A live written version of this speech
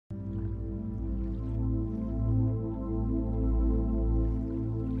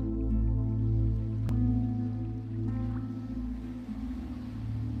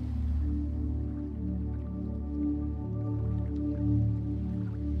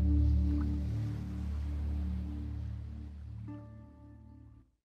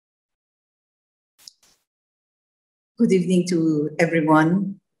Good evening to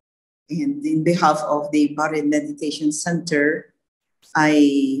everyone. And in behalf of the Bari Meditation Center,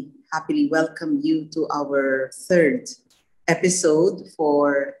 I happily welcome you to our third episode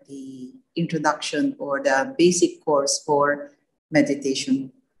for the introduction or the basic course for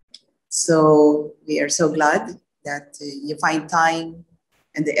meditation. So we are so glad that you find time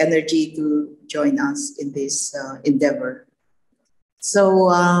and the energy to join us in this endeavor.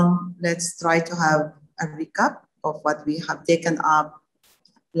 So let's try to have a recap of what we have taken up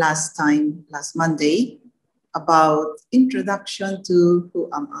last Monday, about introduction to who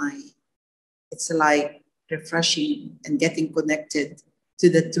am I. It's like refreshing and getting connected to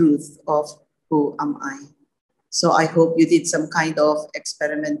the truth of who am I. So I hope you did some kind of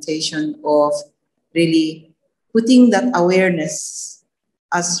experimentation of really putting that awareness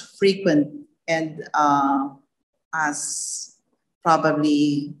as frequent and as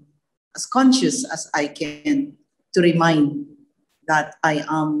probably as conscious as I can to remind that I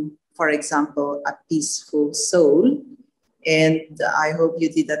am, for example, a peaceful soul. And I hope you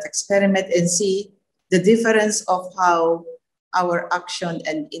did that experiment and see the difference of how our action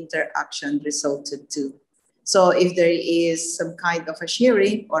and interaction resulted to. So if there is some kind of a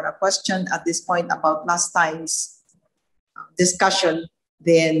sharing or a question at this point about last time's discussion,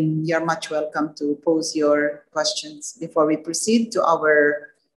 then you're much welcome to pose your questions before we proceed to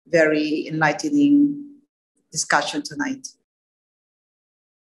our very enlightening discussion tonight.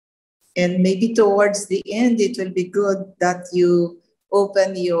 And maybe towards the end, it will be good that you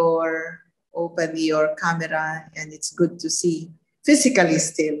open your camera, and it's good to see physically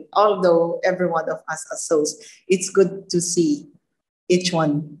still, although every one of us are souls, it's good to see each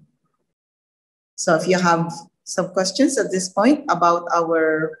one. So if you have some questions at this point about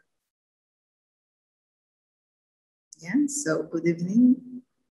our, so good evening,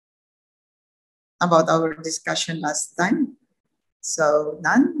 about our discussion last time. So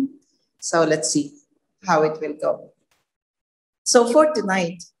none. So let's see how it will go. So for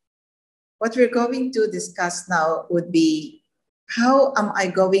tonight, what we're going to discuss now would be, how am I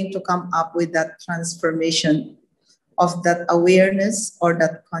going to come up with that transformation of that awareness or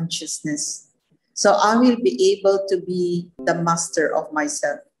that consciousness? So I will be able to be the master of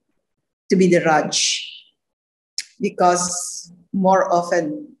myself, to be the Raj. Because more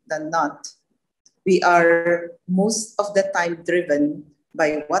often than not, we are most of the time driven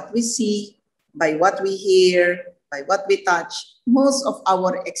by what we see, by what we hear, by what we touch, most of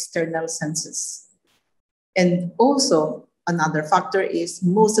our external senses. And also, another factor is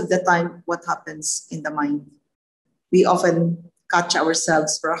most of the time what happens in the mind. We often catch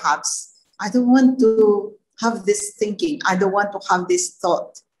ourselves, perhaps, I don't want to have this thinking. I don't want to have this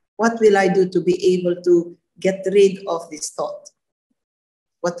thought. What will I do to be able to get rid of this thought?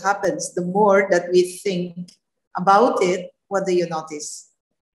 What happens? The more that we think about it, what do you notice?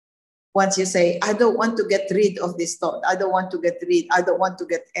 Once you say, I don't want to get rid of this thought. I don't want to get angry. I don't want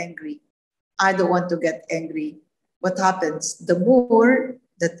to get angry. What happens? The more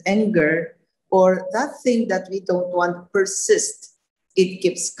that anger or that thing that we don't want persists, it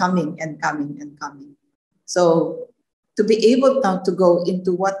keeps coming and coming and coming. So to be able now to go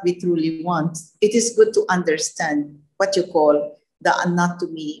into what we truly want, it is good to understand what you call the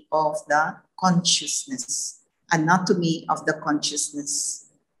anatomy of the consciousness. Anatomy of the consciousness.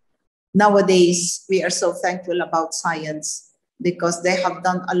 Nowadays, we are so thankful about science because they have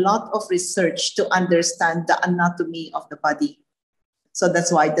done a lot of research to understand the anatomy of the body. So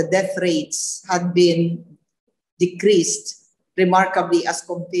that's why the death rates had been decreased remarkably as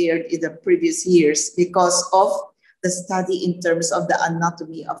compared in the previous years because of the study in terms of the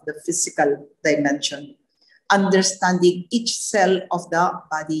anatomy of the physical dimension. Understanding each cell of the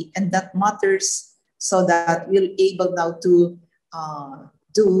body, and that matters so that we're able now to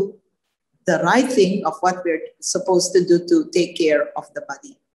do the right thing of what we're supposed to do to take care of the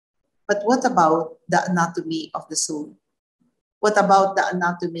body. But what about the anatomy of the soul? What about the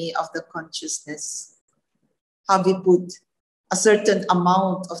anatomy of the consciousness? Have we put a certain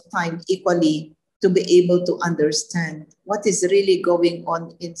amount of time equally to be able to understand what is really going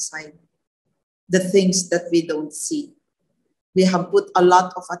on inside? The things that we don't see. We have put a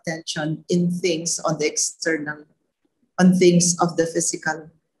lot of attention in things on the external, on things of the physical.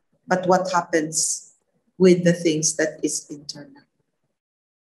 But what happens with the things that is internal?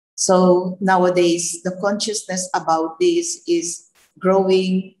 So nowadays, the consciousness about this is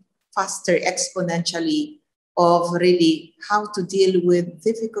growing faster exponentially of really how to deal with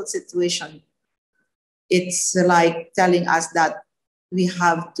difficult situation. It's like telling us that we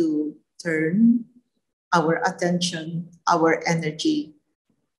have to turn our attention, our energy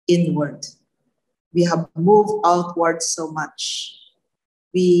inward. We have moved outward so much.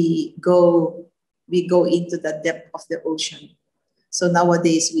 We go into the depth of the ocean. So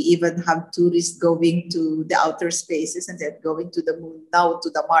nowadays, we even have tourists going to the outer spaces and then going to the moon, now to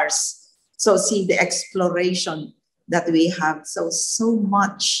the Mars. So see the exploration that we have. So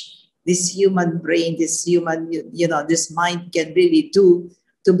much this human brain, this human, this mind can really do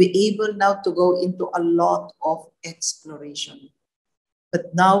to be able now to go into a lot of exploration.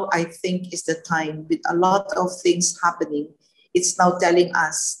 But now I think is the time with a lot of things happening. It's now telling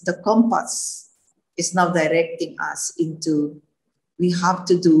us the compass is now directing us into we have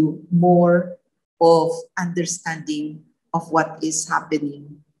to do more of understanding of what is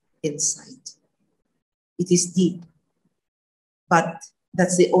happening inside. It is deep, but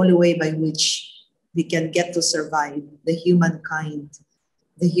that's the only way by which we can get to survive. The humankind,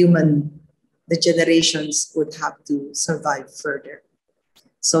 the generations would have to survive further.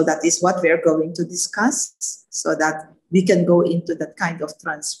 So that is what we're going to discuss so that we can go into that kind of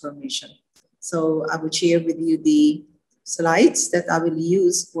transformation. So I will share with you the slides that I will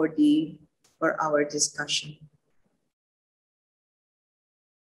use for our discussion.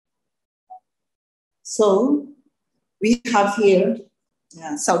 So we have here,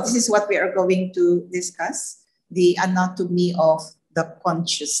 so this is what we are going to discuss, the anatomy of the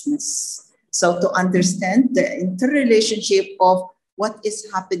consciousness. So to understand the interrelationship of what is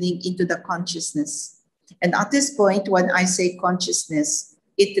happening into the consciousness. And at this point, when I say consciousness,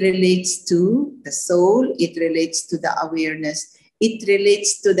 it relates to the soul, it relates to the awareness, it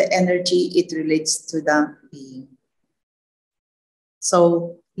relates to the energy, it relates to the being.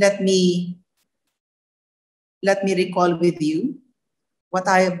 So let me recall with you what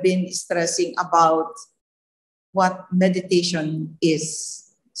I have been stressing about what meditation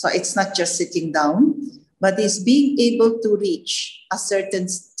is. So it's not just sitting down, but it's being able to reach a certain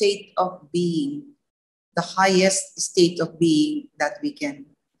state of being, the highest state of being that we can.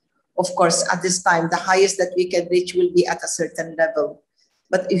 Of course, at this time, the highest that we can reach will be at a certain level.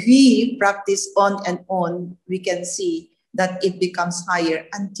 But if we practice on and on, we can see that it becomes higher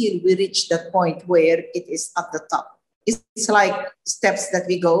until we reach that point where it is at the top. It's like steps that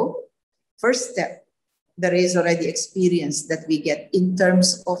we go. First step, there is already experience that we get in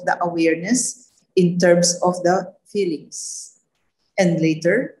terms of the awareness, in terms of the feelings, and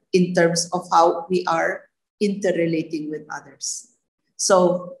later in terms of how we are interrelating with others.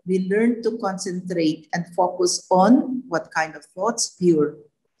 So we learn to concentrate and focus on what kind of thoughts, pure.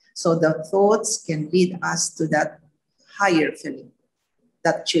 So the thoughts can lead us to that higher feeling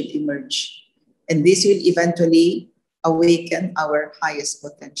that should emerge. And this will eventually awaken our highest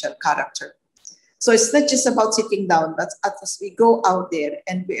potential character. So it's not just about sitting down, but as we go out there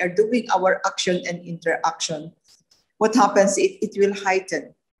and we are doing our action and interaction, what happens, it will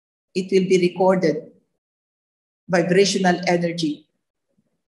heighten. It will be recorded. Vibrational energy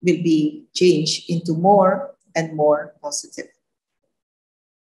will be changed into more and more positive.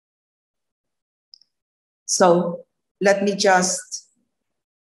 So let me just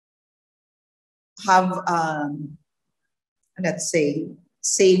have, let's say,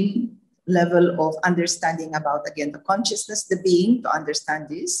 same level of understanding about, again, the consciousness, the being, to understand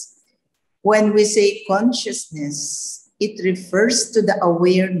this. When we say consciousness, it refers to the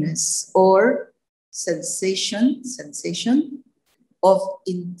awareness or sensation of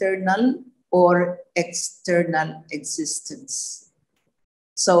internal or external existence.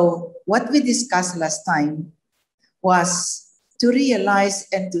 So what we discussed last time was to realize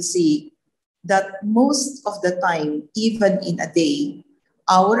and to see that most of the time, even in a day,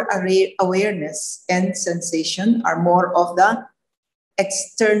 our awareness and sensation are more of the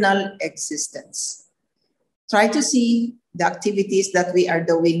external existence. Try to see the activities that we are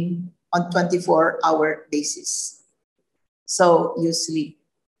doing on 24-hour basis. So you sleep.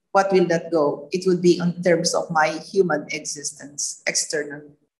 What will that go? It would be in terms of my human existence, external.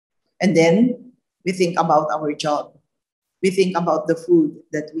 And then we think about our job. We think about the food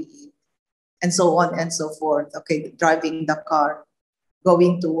that we eat, and so on and so forth. Okay, driving the car,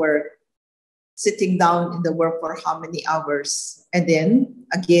 going to work, sitting down in the work for how many hours. And then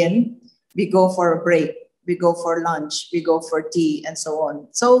again, we go for a break, we go for lunch, we go for tea, and so on.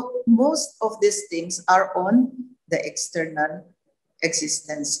 So most of these things are on the external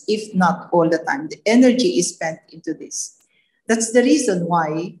existence, if not all the time. The energy is spent into this. That's the reason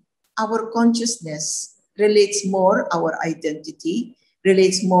why our consciousness relates more, our identity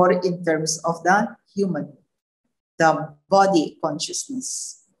relates more in terms of the human, the body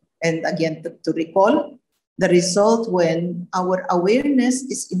consciousness. And again, to recall, the result when our awareness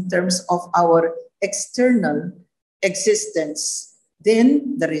is in terms of our external existence,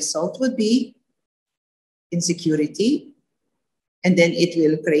 then the result would be insecurity, and then it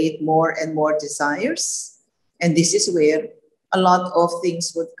will create more and more desires. And this is where a lot of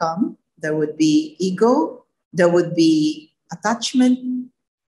things would come. There would be ego, there would be attachment.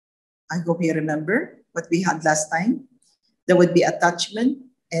 I hope you remember what we had last time. There would be attachment,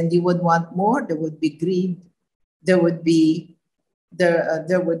 and you would want more. There would be greed. There would be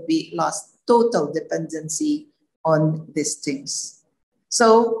lost total dependency on these things.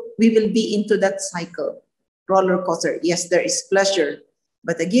 So we will be into that cycle, roller coaster. Yes, there is pleasure,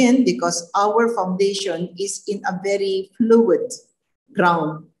 but again, because our foundation is in a very fluid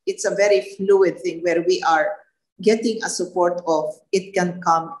ground, it's a very fluid thing where we are getting a support of it can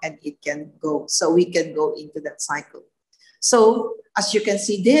come and it can go. So we can go into that cycle. So as you can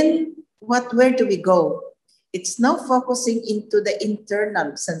see, then where do we go? It's now focusing into the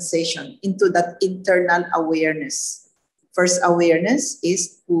internal sensation, into that internal awareness. First awareness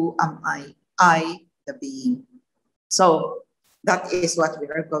is, who am I? I, the being. So that is what we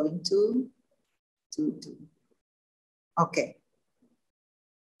are going to do. Okay.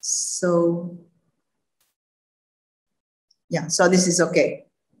 So, yeah, so this is okay.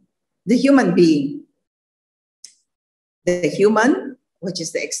 The human being. The human, which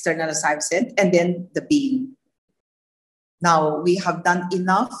is the external, as I've said, and then the being. Now, we have done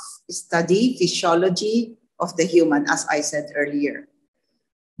enough study, physiology of the human, as I said earlier.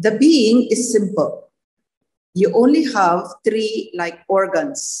 The being is simple. You only have three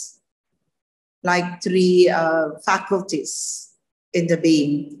organs, three faculties in the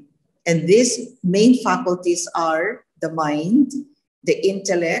being. And these main faculties are the mind, the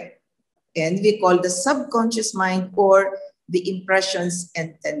intellect, and we call the subconscious mind, or the impressions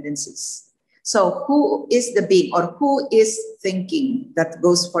and tendencies. So who is the being, or who is thinking? That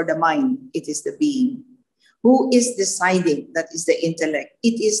goes for the mind. It is the being. Who is deciding? That is the intellect.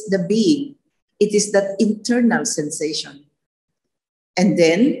 It is the being. It is that internal sensation. And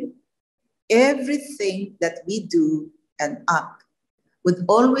then everything that we do and act would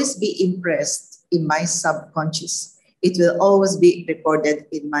always be impressed in my subconscious. It will always be recorded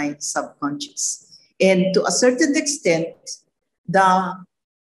in my subconscious. And to a certain extent, the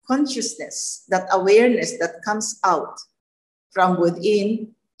consciousness, that awareness that comes out from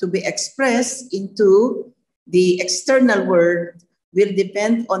within to be expressed into the external world will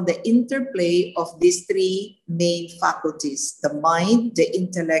depend on the interplay of these three main faculties, the mind, the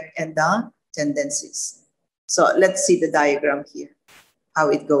intellect, and the tendencies. So let's see the diagram here, how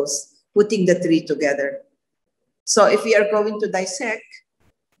it goes, putting the three together. So if we are going to dissect,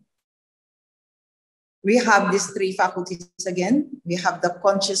 we have these three faculties again. We have the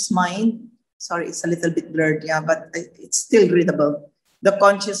conscious mind. Sorry, it's a little bit blurred, yeah, but it's still readable. The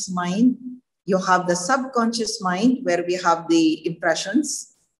conscious mind. You have the subconscious mind, where we have the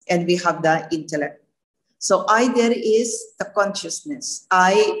impressions, and we have the intellect. So I, there is the consciousness.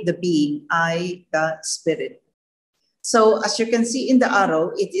 I, the being. I, the spirit. So as you can see in the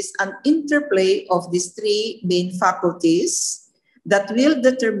arrow, it is an interplay of these three main faculties that will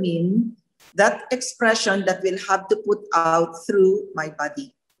determine that expression that will have to put out through my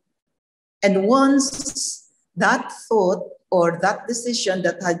body. And once that thought or that decision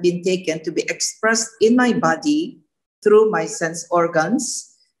that had been taken to be expressed in my body through my sense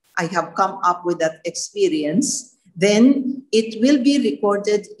organs, I have come up with that experience, then it will be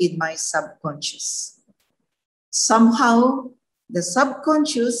recorded in my subconscious. Somehow, the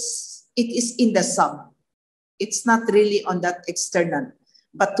subconscious, it is in the sub. It's not really on that external.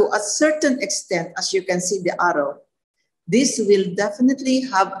 But to a certain extent, as you can see the arrow, this will definitely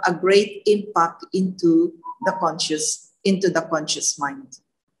have a great impact into the conscious mind,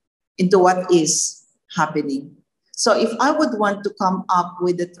 into what is happening. So if I would want to come up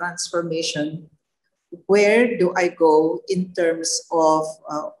with the transformation, where do I go in terms of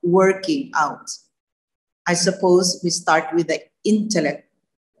working out? I suppose we start with the intellect,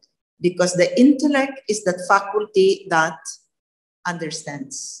 because the intellect is that faculty that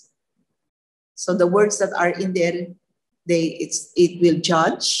understands. So the words that are in there, it will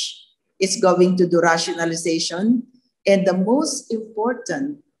judge, it's going to do rationalization, and the most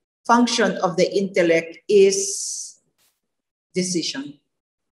important function of the intellect is decision.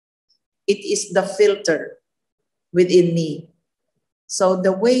 It is the filter within me. So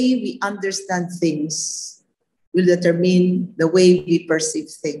the way we understand things will determine the way we perceive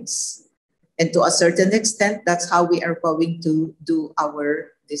things. And to a certain extent, that's how we are going to do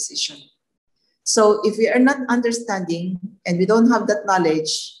our decision. So if we are not understanding and we don't have that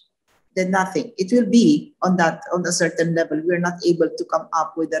knowledge, then nothing. It will be on a certain level. We're not able to come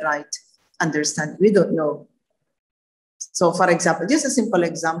up with the right understanding. We don't know. So for example, just a simple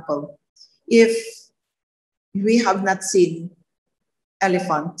example. If we have not seen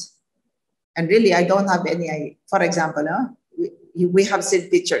elephant. And really, I don't have any, for example, we have seen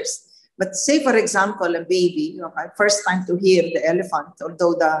pictures. But say, for example, a baby, okay, first time to hear the elephant,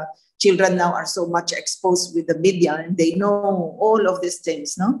 although the children now are so much exposed with the media and they know all of these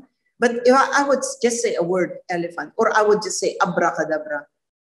things, no? But if I would just say a word, elephant, or I would just say abracadabra,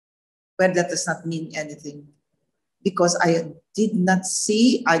 where that does not mean anything. Because I did not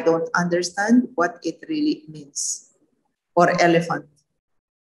see, I don't understand what it really means. Or elephant.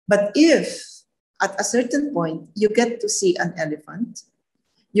 But if at a certain point you get to see an elephant,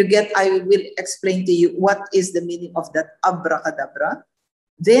 I will explain to you what is the meaning of that abracadabra,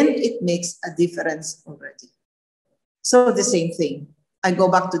 then it makes a difference already. So the same thing. I go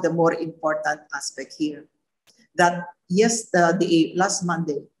back to the more important aspect here. That yes, the last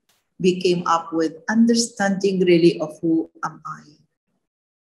Monday, we came up with understanding really of who am I.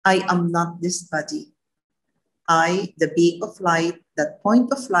 I am not this body. I, the being of light, that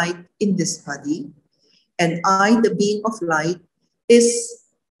point of light in this body, and I, the being of light, is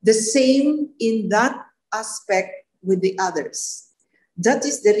the same in that aspect with the others. That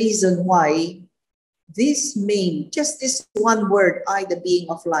is the reason why this just this one word, I, the being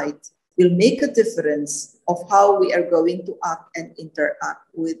of light, will make a difference of how we are going to act and interact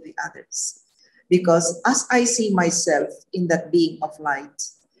with the others. Because as I see myself in that being of light,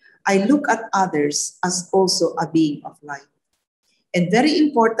 I look at others as also a being of light. And very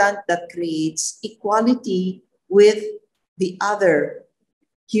important, that creates equality with the other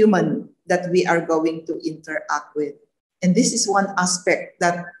human that we are going to interact with. And this is one aspect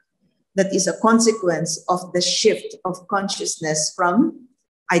that is a consequence of the shift of consciousness from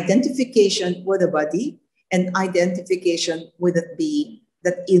identification with the body and identification with that being,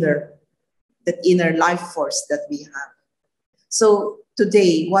 that inner life force that we have. So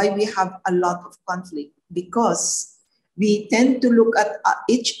today, why we have a lot of conflict? Because we tend to look at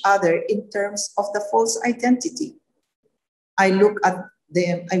each other in terms of the false identity. I look at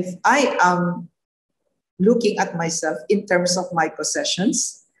them, I am looking at myself in terms of my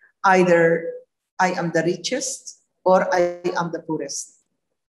possessions. Either I am the richest or I am the poorest,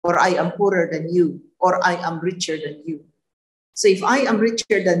 or I am poorer than you, or I am richer than you. So if I am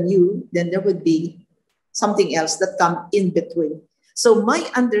richer than you, then there would be something else that come in between. So my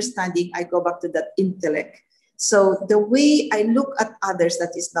understanding, I go back to that intellect. So the way I look at others,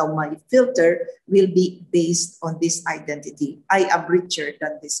 that is now my filter, will be based on this identity. I am richer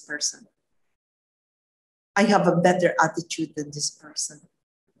than this person. I have a better attitude than this person.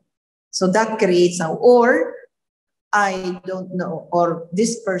 So that creates now, or I don't know, or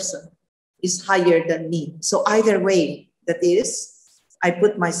this person is higher than me. So either way, that is, I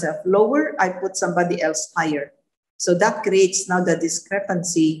put myself lower, I put somebody else higher. So that creates now the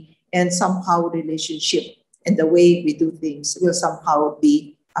discrepancy, and somehow relationship and the way we do things will somehow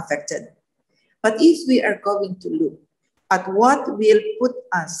be affected. But if we are going to look at what will put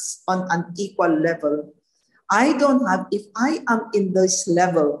us on an equal level, I don't have, if I am in this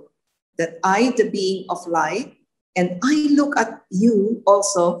level, that I, the being of light, and I look at you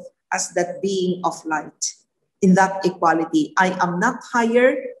also as that being of light. In that equality, I am not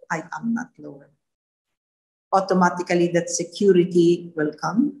higher, I am not lower. Automatically, that security will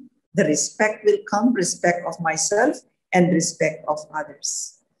come, the respect will come, respect of myself and respect of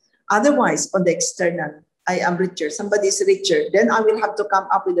others. Otherwise, on the external, I am richer, somebody is richer, then I will have to come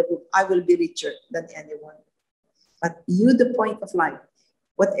up with a book, I will be richer than anyone. But you, the point of light,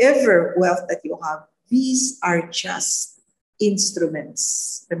 whatever wealth that you have, these are just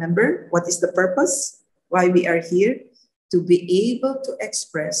instruments. Remember, what is the purpose? Why we are here? To be able to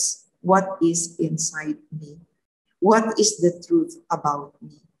express what is inside me. What is the truth about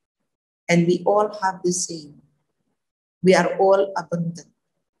me? And we all have the same. We are all abundant.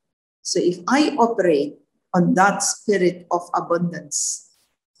 So if I operate on that spirit of abundance,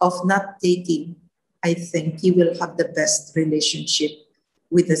 of not taking, I think you will have the best relationship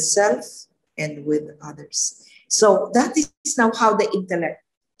with the self and with others. So that is now how the intellect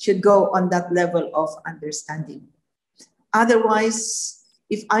should go on that level of understanding. Otherwise,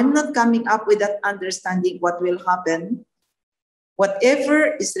 if I'm not coming up with that understanding, what will happen?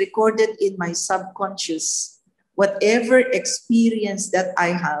 Whatever is recorded in my subconscious, whatever experience that I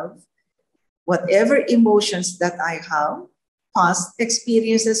have, whatever emotions that I have, past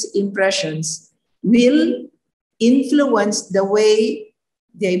experiences, impressions, will influence the way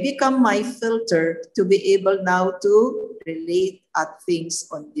they become my filter to be able now to relate at things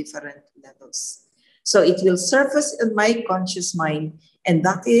on different levels. So it will surface in my conscious mind, and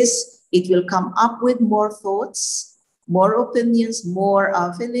that is, it will come up with more thoughts, more opinions, more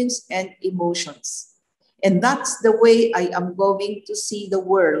feelings and emotions. And that's the way I am going to see the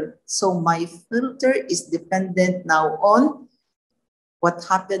world. So my filter is dependent now on what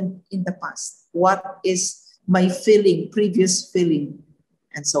happened in the past. What is my feeling, previous feeling,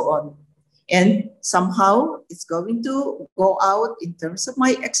 and so on. And somehow it's going to go out in terms of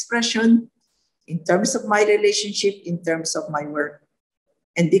my expression, in terms of my relationship, in terms of my work.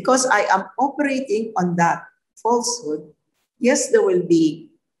 And because I am operating on that falsehood, yes, there will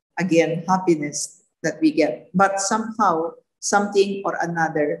be, again, happiness that we get, but somehow something or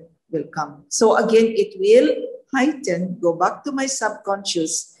another will come. So again, it will heighten, go back to my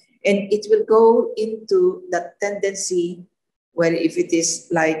subconscious, and it will go into that tendency where if it is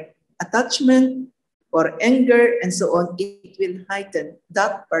like attachment or anger and so on, it will heighten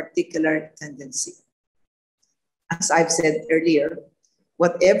that particular tendency. As I've said earlier,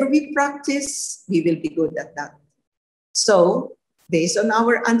 whatever we practice, we will be good at that. So based on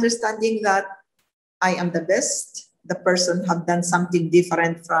our understanding that I am the best, the person have done something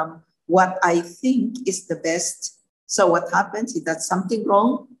different from what I think is the best. So what happens? If that's something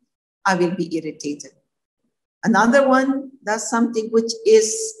wrong, I will be irritated. Another one does something which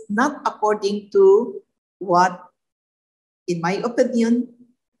is not according to what, in my opinion.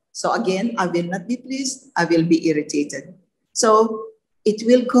 So again, I will not be pleased. I will be irritated. So it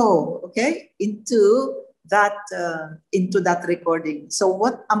will go, okay, into that recording. So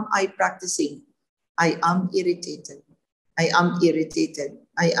what am I practicing? I am irritated. I am irritated.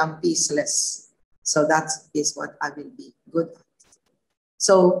 I am peaceless. So that is what I will be good at.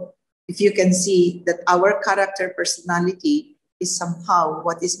 So if you can see that our character personality is somehow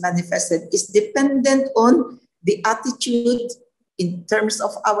what is manifested is dependent on the attitude in terms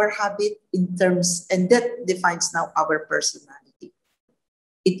of our habit, in terms, and that defines now our personality.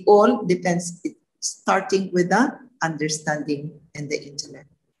 It all depends, starting with the understanding and the intellect.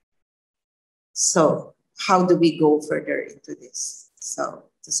 So how do we go further into this? So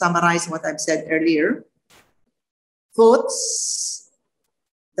to summarize what I've said earlier,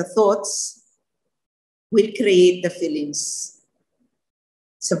 the thoughts will create the feelings.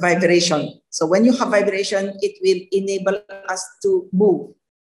 It's a vibration. So when you have vibration, it will enable us to move,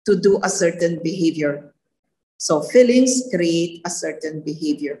 to do a certain behavior. So feelings create a certain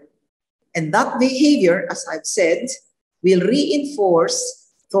behavior. And that behavior, as I've said, will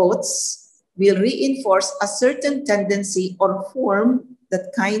reinforce thoughts, will reinforce a certain tendency or form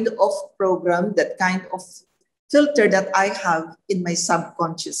that kind of program, that kind of filter that I have in my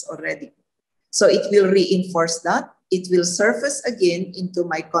subconscious already. So it will reinforce that. It will surface again into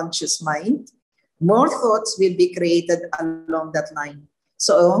my conscious mind. More thoughts will be created along that line.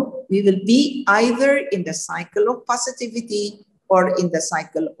 So we will be either in the cycle of positivity or in the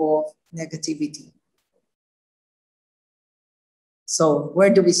cycle of negativity. So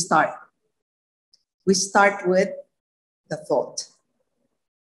where do we start? We start with the thought.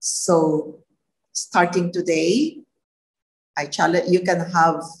 So starting today, I challenge, you can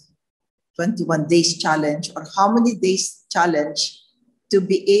have 21 days challenge or how many days challenge to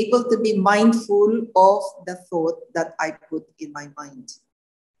be able to be mindful of the thought that I put in my mind.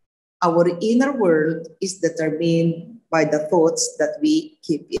 Our inner world is determined by the thoughts that we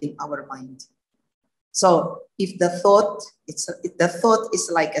keep in our mind. So if the thought is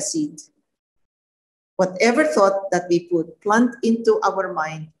like a seed, whatever thought that we plant into our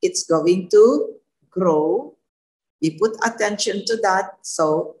mind, it's going to grow. We put attention to that,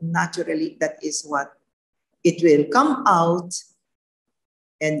 so naturally that is what it will come out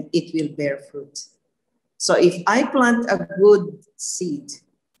and it will bear fruit. So if I plant a good seed,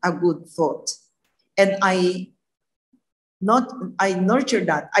 a good thought, and I nurture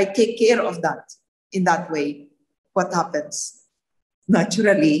that, I take care of that in that way, what happens?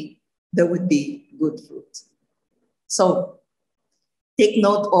 Naturally, there would be good fruit. So take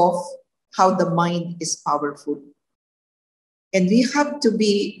note of how the mind is powerful. And we have to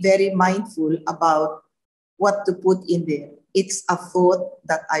be very mindful about what to put in there. It's a thought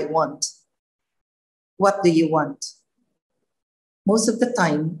that I want. What do you want? Most of the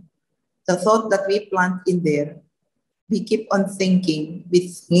time, the thought that we plant in there, we keep on thinking, we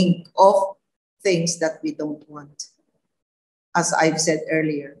think of things that we don't want. As I've said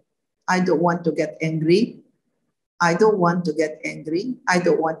earlier, I don't want to get angry. I don't want to get angry. I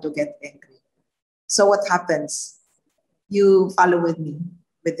don't want to get angry. So what happens? You follow with me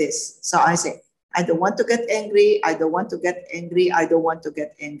with this. So I say, I don't want to get angry. I don't want to get angry. I don't want to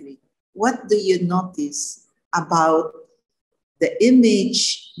get angry. What do you notice about the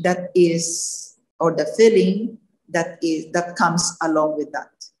image that is, or the feeling that comes along with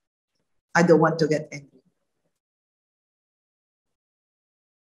that? I don't want to get angry.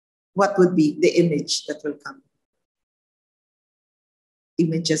 what would be the image that will come?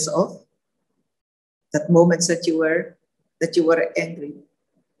 Images of that moments that you were angry.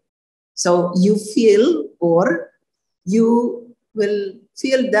 So you feel, or you will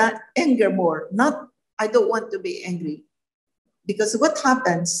feel that anger more. Not, I don't want to be angry. Because what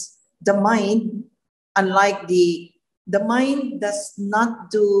happens, the mind, unlike the mind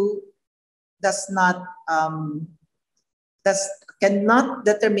cannot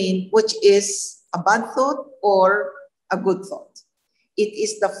determine which is a bad thought or a good thought. It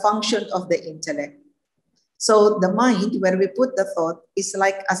is the function of the intellect. So the mind, where we put the thought, is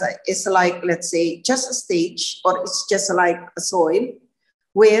like let's say just a stage, or it's just like a soil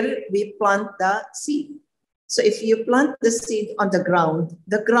where we plant the seed. So if you plant the seed on the ground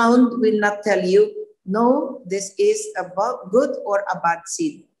will not tell you, no, this is a good or a bad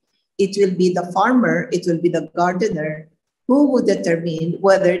seed. It will be the farmer, it will be the gardener who would determine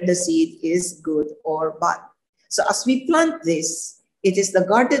whether the seed is good or bad. So as we plant this, it is the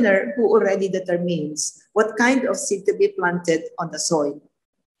gardener who already determines what kind of seed to be planted on the soil.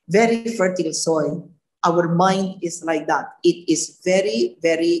 Very fertile soil. Our mind is like that. It is very,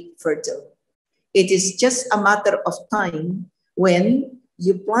 very fertile. It is just a matter of time when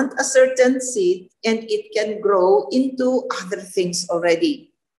you plant a certain seed and it can grow into other things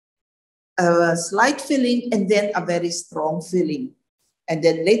already. A slight feeling and then a very strong feeling. And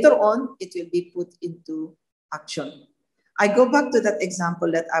then later on, it will be put into action. I go back to that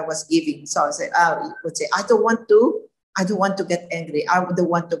example that I was giving. So I would say, I don't want to get angry. I don't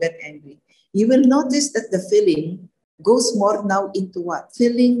want to get angry. You will notice that the feeling goes more now into what?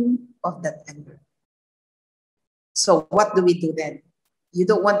 Feeling of that anger. So what do we do then? You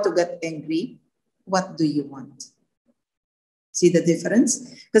don't want to get angry. What do you want? See the difference?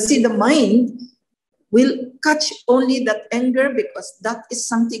 Because see, the mind will catch only that anger because that is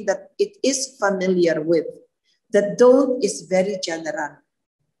something that it is familiar with. The don't is very general.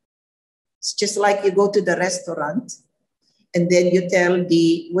 It's just like you go to the restaurant and then you tell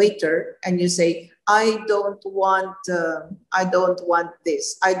the waiter and you say, I don't want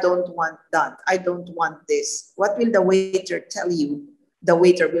this. I don't want that. I don't want this. What will the waiter tell you? The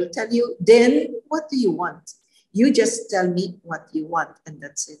waiter will tell you, then what do you want? You just tell me what you want and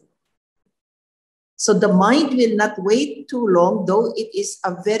that's it. So the mind will not wait too long, though it is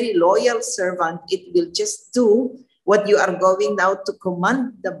a very loyal servant. It will just do what you are going now to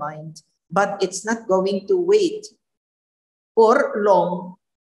command the mind, but it's not going to wait for long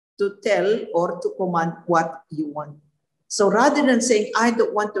to tell or to command what you want. So rather than saying, I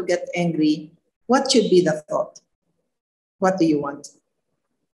don't want to get angry, what should be the thought? What do you want?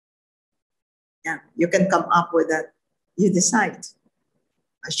 Yeah, you can come up with that. You decide.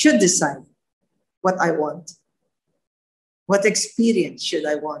 I should decide what I want. What experience should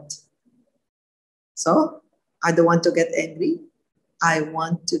I want? So, I don't want to get angry. I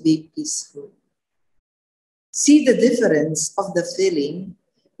want to be peaceful. See the difference of the feeling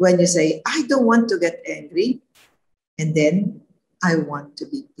when you say, I don't want to get angry, and then I want to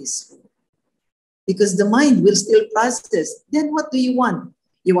be peaceful. Because the mind will still process. Then what do you want?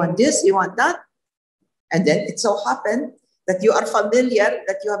 You want this, you want that? And then it so happened that you are familiar,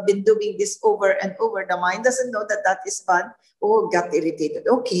 that you have been doing this over and over. The mind doesn't know that that is fun. Oh, got irritated.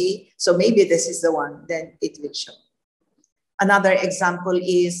 Okay, so maybe this is the one. Then it will show. Another example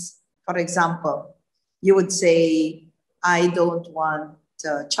is, for example, you would say, I don't want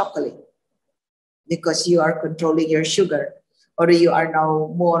chocolate because you are controlling your sugar or you are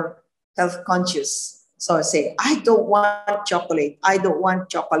now more health conscious. So say, I don't want chocolate. I don't want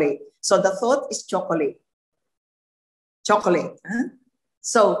chocolate. So the thought is chocolate. Chocolate. Huh?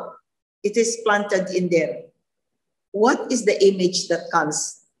 So it is planted in there. What is the image that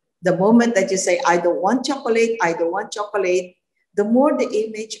comes? The moment that you say, I don't want chocolate, I don't want chocolate, the more the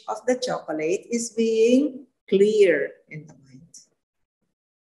image of the chocolate is being clear in the mind.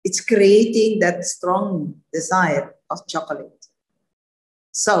 It's creating that strong desire of chocolate.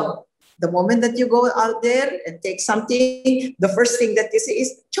 So the moment that you go out there and take something, the first thing that you see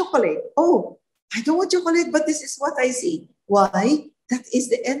is chocolate. Oh, I don't want chocolate, but this is what I see. Why? That is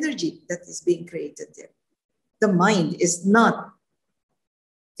the energy that is being created there. The mind is not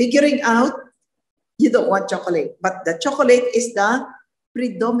figuring out you don't want chocolate, but the chocolate is the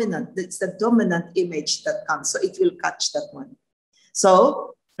predominant, it's the dominant image that comes. So it will catch that one.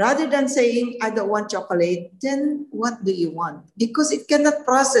 So rather than saying, I don't want chocolate, then what do you want? Because it cannot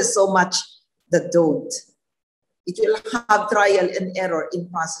process so much the don't. It will have trial and error in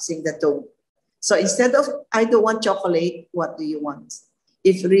processing the don't. So instead of, I don't want chocolate, what do you want?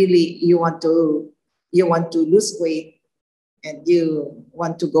 If really you want to lose weight, and you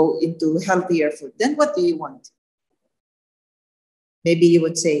want to go into healthier food, then what do you want? Maybe you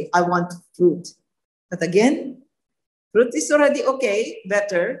would say, I want fruit. But again, fruit is already okay,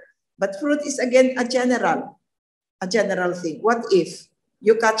 better, but fruit is again a general thing. What if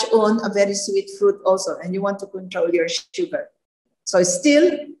you catch on a very sweet fruit also and you want to control your sugar? So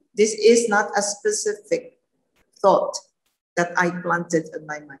still, this is not a specific thought that I planted in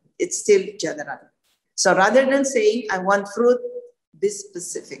my mind. It's still general. So rather than saying, I want fruit, be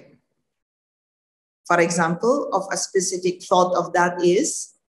specific. For example, of a specific thought of that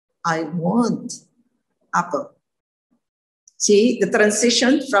is, I want apple. See, the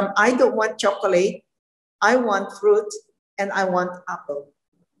transition from I don't want chocolate, I want fruit, and I want apple.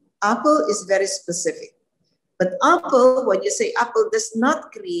 Apple is very specific. But apple, when you say apple, does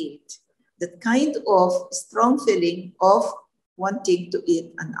not create that kind of strong feeling of wanting to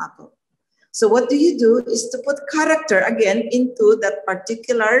eat an apple. So what do you do is to put character again into that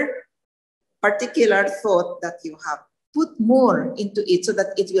particular thought that you have. Put more into it so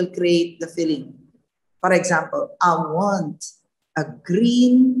that it will create the feeling. For example, I want a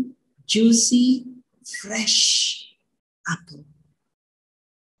green, juicy, fresh apple.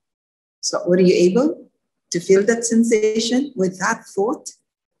 So were you able to feel that sensation with that thought?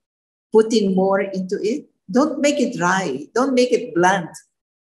 Putting more into it. Don't make it dry. Don't make it blunt.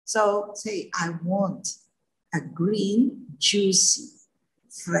 So say, I want a green, juicy,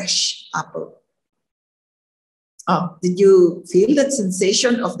 fresh apple. Oh, did you feel that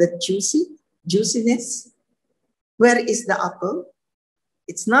sensation of the juiciness? Where is the apple?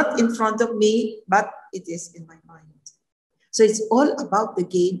 It's not in front of me, but it is in my mind. So it's all about the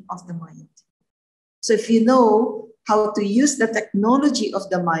game of the mind. So if you know how to use the technology of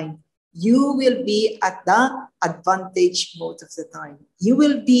the mind, you will be at the advantage most of the time. You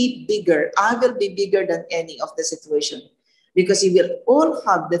will be bigger. I will be bigger than any of the situation. Because you will all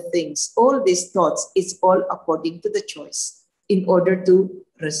have the things, all these thoughts, it's all according to the choice in order to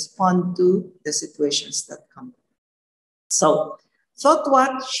respond to the situations that come. So, thought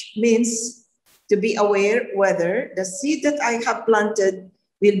watch means to be aware whether the seed that I have planted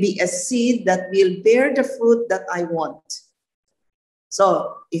will be a seed that will bear the fruit that I want.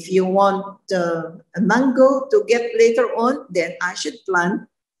 So, if you want a mango to get later on, then I should plant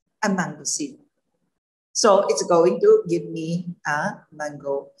a mango seed. So it's going to give me a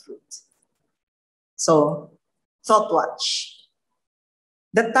mango fruit. So thought watch.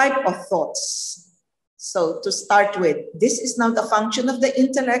 The type of thoughts. So to start with, this is now the function of the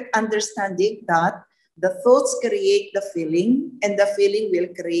intellect, understanding that the thoughts create the feeling and the feeling will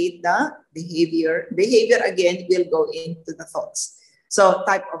create the behavior. Behavior again will go into the thoughts. So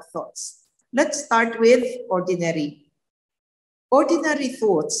type of thoughts. Let's start with ordinary. Ordinary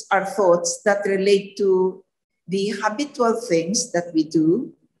thoughts are thoughts that relate to the habitual things that we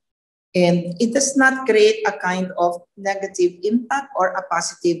do, and it does not create a kind of negative impact or a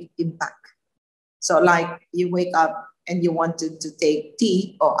positive impact. So like you wake up and you wanted to take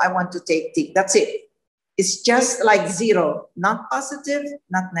tea, or I want to take tea, that's it. It's just like zero, not positive,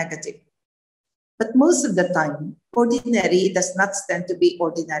 not negative. But most of the time, ordinary does not stand to be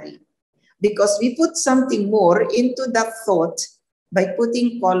ordinary because we put something more into that thought by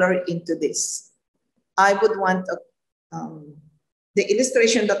putting color into this. I would want the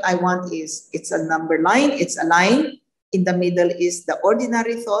illustration that I want is it's a number line, it's a line. In the middle is the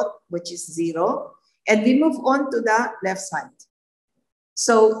ordinary thought, which is zero. And we move on to the left side.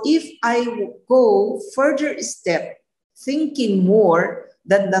 So if I go further step, thinking more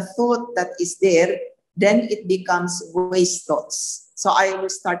than the thought that is there, then it becomes waste thoughts. So I will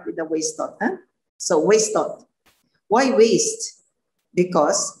start with the waste thought. So waste thought. Why waste?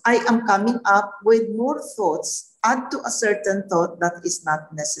 Because I am coming up with more thoughts, add to a certain thought that is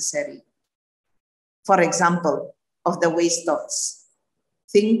not necessary. For example, of the waste thoughts,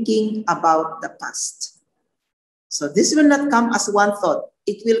 thinking about the past. So this will not come as one thought.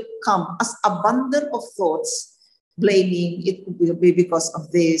 It will come as a bundle of thoughts, blaming it will be because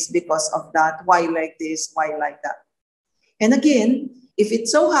of this, because of that, why like this, why like that. And again, if it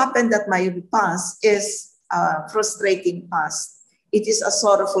so happened that my past is a frustrating past, it is a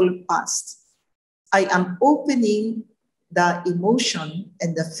sorrowful past, I am opening the emotion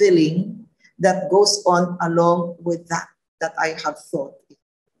and the feeling that goes on along with that I have thought.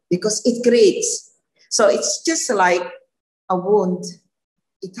 Because it creates. So it's just like a wound.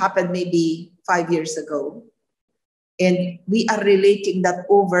 It happened maybe 5 years ago. And we are relating that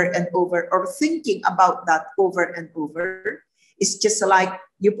over and over or thinking about that over and over. It's just like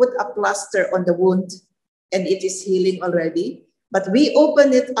you put a plaster on the wound and it is healing already. But we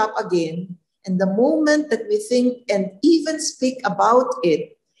open it up again And the moment that we think and even speak about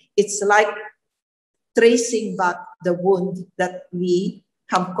it, it's like tracing back the wound that we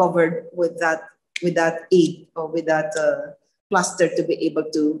have covered with that aid or with that plaster to be able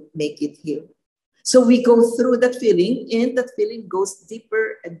to make it heal. So we go through that feeling, and that feeling goes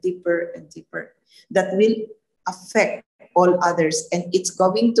deeper and deeper and deeper. That will affect all others, and it's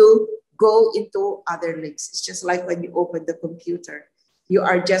going to go into other links. It's just like when you open the computer, you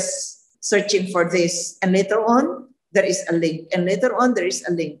are just searching for this, and later on, there is a link, and later on, there is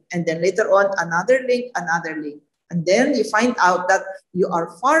a link, and then later on, another link, and then you find out that you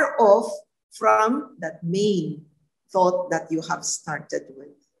are far off from that main thought that you have started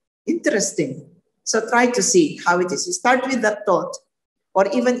with. Interesting. So try to see how it is. You start with that thought, or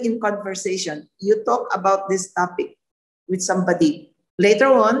even in conversation, you talk about this topic with somebody. Later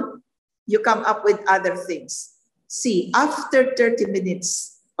on, you come up with other things. See, after 30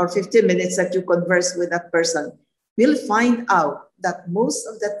 minutes or 15 minutes that you converse with that person, we'll find out that most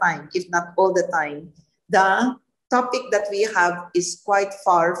of the time, if not all the time, the topic that we have is quite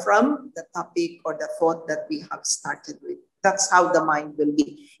far from the topic or the thought that we have started with. That's how the mind will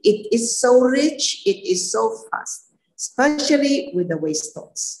be. It is so rich, it is so fast, especially with the waste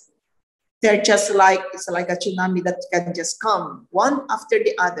thoughts. They're just like, it's like a tsunami that can just come one after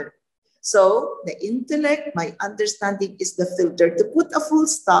the other. So the intellect, my understanding, is the filter to put a full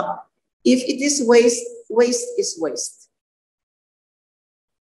stop. If it is waste, waste is waste.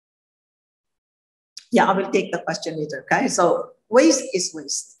 Yeah, I will take the question later, okay? So waste is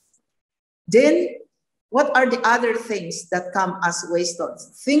waste. Then what are the other things that come as waste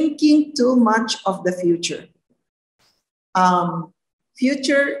thoughts? Thinking too much of the future.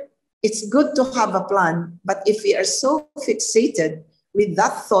 Future, it's good to have a plan, but if we are so fixated with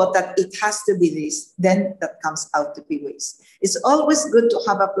that thought that it has to be this, then that comes out to be waste. It's always good to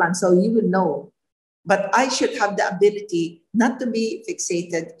have a plan so you will know, but I should have the ability not to be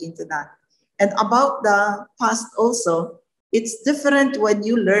fixated into that. And about the past also, it's different when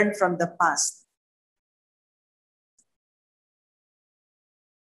you learn from the past.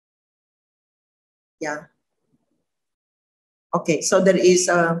 Yeah. Okay, so there is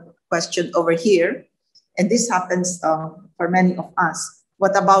a question over here, and this happens for many of us.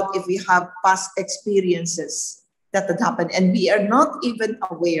 What about if we have past experiences that had happened and we are not even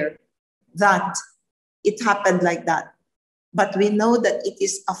aware that it happened like that, but we know that it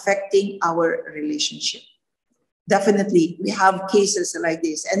is affecting our relationship? Definitely, we have cases like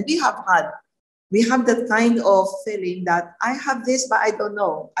this, and we have that kind of feeling that I have this, but I don't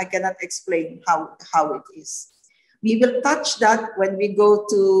know. I cannot explain how it is. We will touch that when we go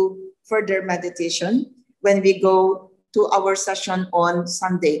to further meditation, when we go to our session on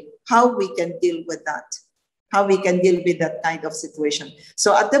Sunday, how we can deal with that, how we can deal with that kind of situation.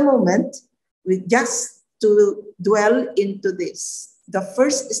 So at the moment, we just to dwell into this. The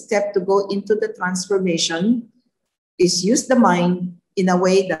first step to go into the transformation is use the mind in a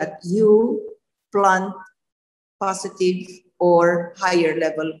way that you plant positive or higher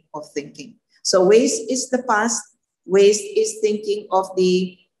level of thinking. So waste is the past. Waste is thinking of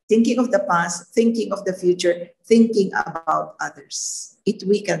the past, thinking of the future, thinking about others. It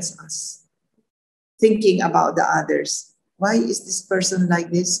weakens us. Thinking about the others. Why is this person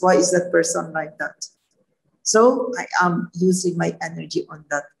like this? Why is that person like that? So I am using my energy on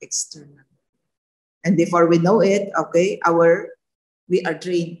that external. And before we know it, okay, we are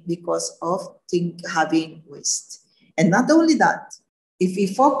drained because of having waste. And not only that, if we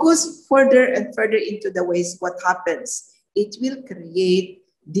focus further and further into the waste, what happens? It will create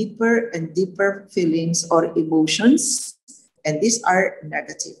deeper and deeper feelings or emotions, and these are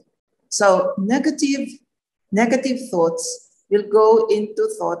negative. So negative thoughts will go into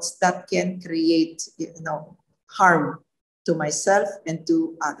thoughts that can create, harm to myself and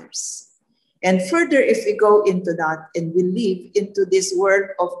to others. And further, if we go into that and we live into this world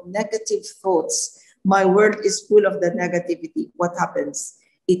of negative thoughts, my world is full of the negativity. What happens?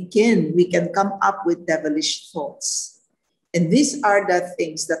 We can come up with devilish thoughts. And these are the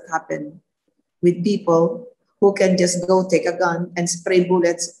things that happen with people who can just go take a gun and spray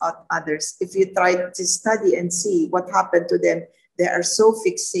bullets at others. If you try to study and see what happened to them, they are so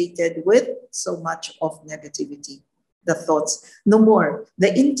fixated with so much of negativity. The thoughts, no more.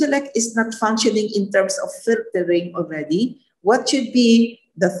 The intellect is not functioning in terms of filtering already. What should be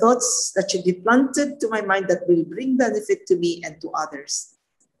the thoughts that should be planted to my mind that will bring benefit to me and to others?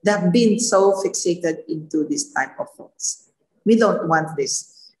 They have been so fixated into this type of thoughts. We don't want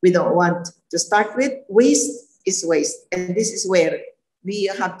this. We don't want to start with. Waste is waste. And this is where we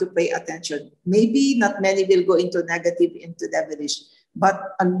have to pay attention. Maybe not many will go into negative, into devilish,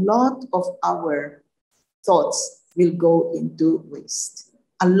 but a lot of our thoughts will go into waste.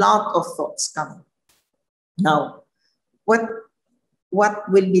 A lot of thoughts come. Now, what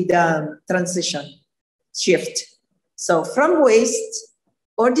will be the transition shift? So from waste,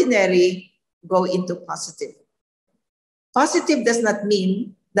 ordinary, go into positive. Positive does not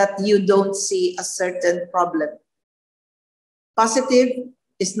mean that you don't see a certain problem. Positive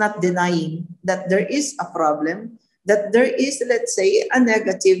is not denying that there is a problem, that there is, let's say, a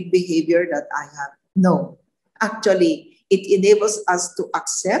negative behavior that I have. No, actually, it enables us to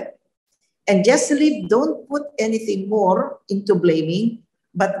accept and just leave, don't put anything more into blaming,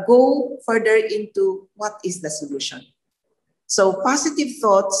 but go further into what is the solution. So positive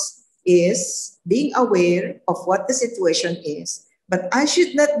thoughts is being aware of what the situation is, but I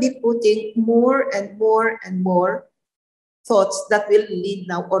should not be putting more and more and more thoughts that will lead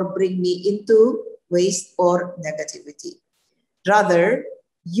now or bring me into waste or negativity. Rather,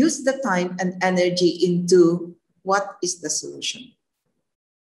 use the time and energy into what is the solution.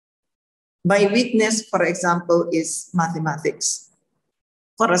 My weakness, for example, is mathematics.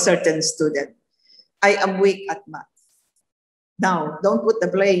 For a certain student, I am weak at math. Now, don't put the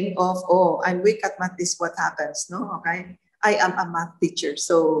blame of, oh, I'm weak at math, this is what happens. No, okay? I am a math teacher,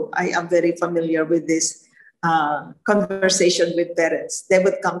 so I am very familiar with this conversation with parents. They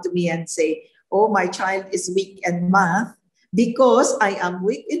would come to me and say, oh, my child is weak in math because I am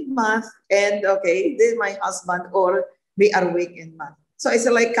weak in math, and okay, this is my husband, or we are weak in math. So it's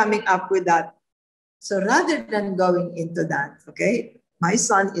like coming up with that. So rather than going into that, okay, my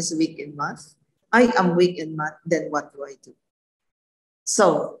son is weak in math, I am weak in math, then what do I do?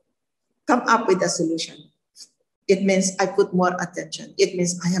 So come up with a solution. It means I put more attention. It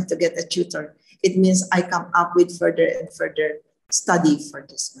means I have to get a tutor. It means I come up with further and further study for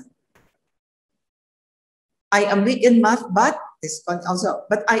this one. I am weak in math, but this one also,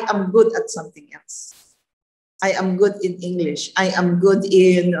 but I am good at something else. I am good in English. I am good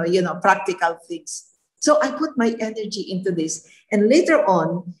in, practical things. So I put my energy into this. And later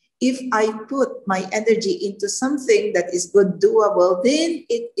on, if I put my energy into something that is good, doable, then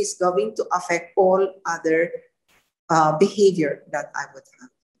it is going to affect all other behavior that I would have.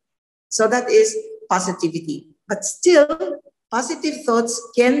 So that is positivity. But still, positive thoughts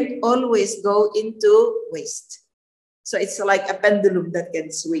can always go into waste. So it's like a pendulum that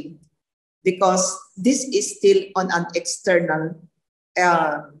can swing, because this is still on an external,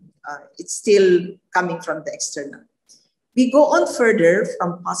 it's still coming from the external. We go on further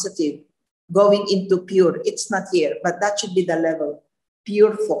from positive, going into pure. It's not here, but that should be the level.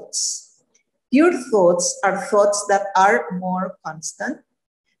 Pure thoughts. Pure thoughts are thoughts that are more constant.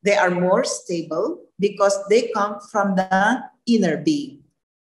 They are more stable because they come from the inner being.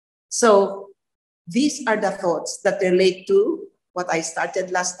 So these are the thoughts that relate to what I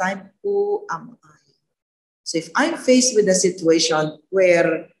started last time. Who am I? So if I'm faced with a situation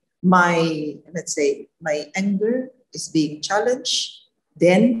where my, let's say, my anger is being challenged,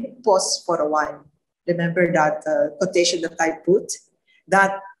 then pause for a while. Remember that quotation that I put,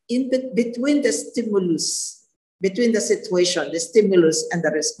 that in between the stimulus, between the situation, the stimulus and the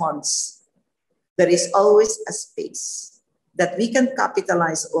response, there is always a space that we can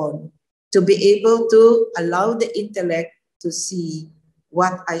capitalize on to be able to allow the intellect to see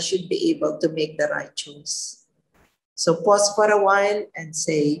what I should be able to make the right choice. So pause for a while and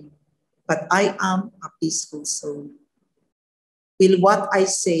say, but I am a peaceful soul. Will what I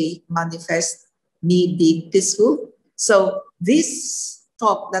say manifest me being peaceful? So this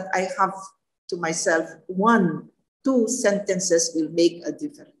talk that I have to myself, 1, 2 sentences will make a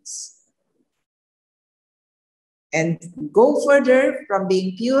difference. And go further from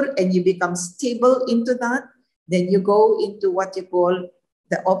being pure and you become stable into that, then you go into what you call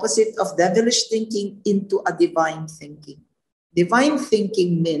the opposite of devilish thinking, into a divine thinking. Divine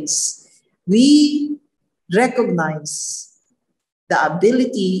thinking means we recognize the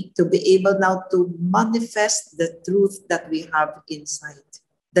ability to be able now to manifest the truth that we have inside,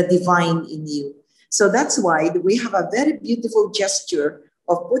 the divine in you. So that's why we have a very beautiful gesture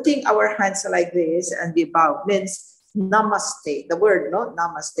of putting our hands like this and we bow. Means namaste, the word, no?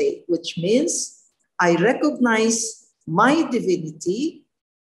 Namaste, which means I recognize my divinity,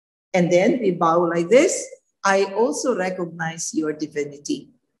 and then we bow like this. I also recognize your divinity.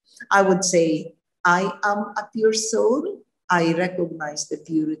 I would say, I am a pure soul. I recognize the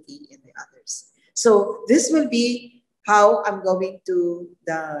purity in the others. So this will be how I'm going to,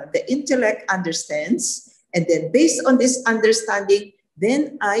 the intellect understands. And then based on this understanding,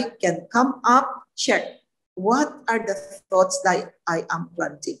 then I can come up, check what are the thoughts that I am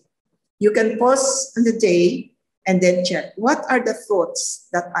planting. You can pause on the day and then check, what are the thoughts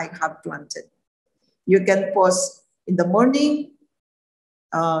that I have planted? You can pause in the morning,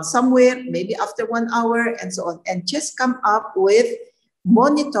 somewhere, maybe after 1 hour, and so on, and just come up with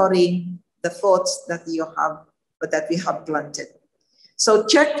monitoring the thoughts that you have, that we have planted. So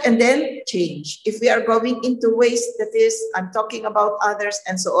check and then change. If we are going into ways that is, I'm talking about others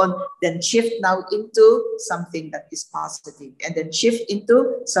and so on, then shift now into something that is positive, and then shift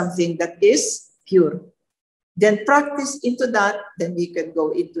into something that is pure. Then practice into that, then we can go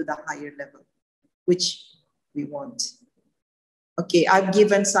into the higher level, which we want. Okay, I've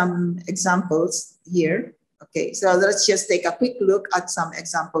given some examples here. Okay, so let's just take a quick look at some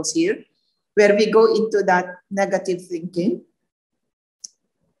examples here where we go into that negative thinking.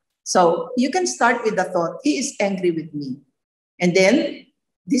 So you can start with the thought, he is angry with me. And then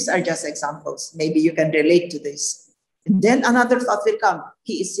these are just examples. Maybe you can relate to this. And then another thought will come,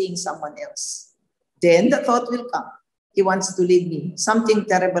 he is seeing someone else. Then the thought will come, he wants to leave me. Something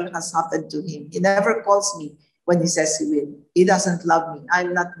terrible has happened to him. He never calls me when he says he will. He doesn't love me.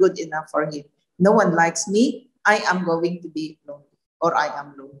 I'm not good enough for him. No one likes me. I am going to be lonely, or I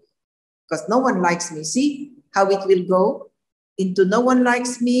am lonely. Because no one likes me. See how it will go into no one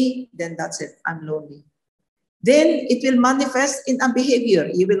likes me, then that's it. I'm lonely. Then it will manifest in a behavior.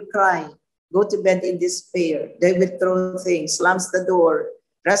 You will cry, go to bed in despair. They will throw things, slams the door,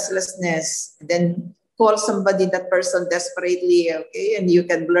 restlessness, then call somebody, that person desperately, okay? And you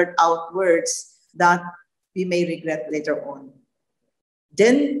can blurt out words that we may regret later on.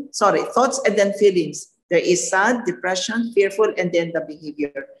 Then, thoughts and then feelings. There is sad, depression, fearful, and then the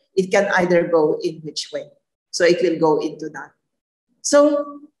behavior. It can either go in which way. So it will go into that.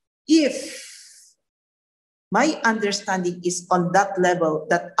 So if my understanding is on that level,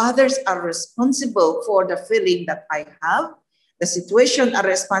 that others are responsible for the feeling that I have, the situation are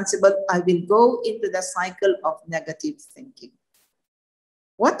responsible, I will go into the cycle of negative thinking.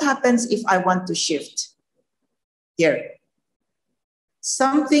 What happens if I want to shift? Here,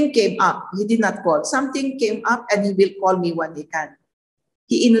 something came up, he did not call. Something came up and he will call me when he can.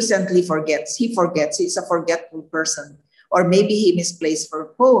 He innocently forgets. He forgets. He's a forgetful person. Or maybe he misplaced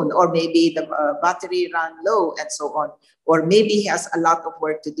her phone, or maybe the battery ran low and so on. Or maybe he has a lot of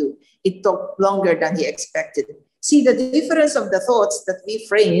work to do. It took longer than he expected. See the difference of the thoughts that we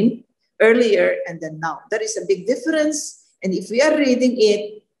framed earlier and then now. There is a big difference. And if we are reading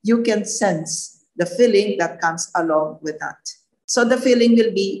it, you can sense the feeling that comes along with that. So the feeling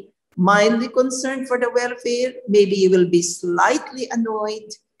will be mildly concerned for the welfare. Maybe you will be slightly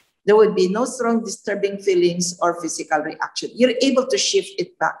annoyed. There will be no strong disturbing feelings or physical reaction. You're able to shift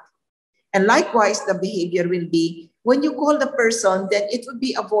it back. And likewise, the behavior will be, when you call the person, then it would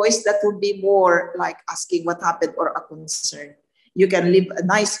be a voice that would be more like asking what happened or a concern. You can leave a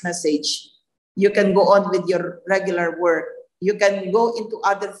nice message. You can go on with your regular work. You can go into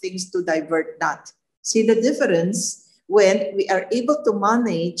other things to divert that. See the difference when we are able to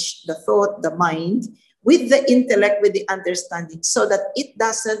manage the thought, the mind, with the intellect, with the understanding, so that it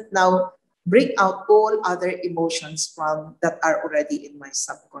doesn't now bring out all other emotions from that are already in my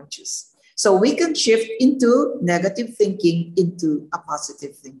subconscious. So we can shift into negative thinking into a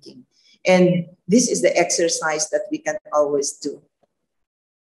positive thinking. And this is the exercise that we can always do.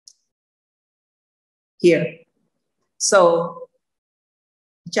 Here. So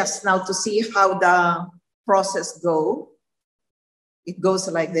just now to see how the process goes, it goes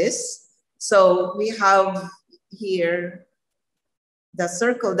like this. So we have here the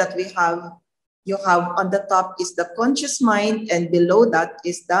circle that we have. You have on the top is the conscious mind, and below that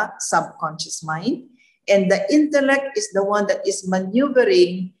is the subconscious mind. And the intellect is the one that is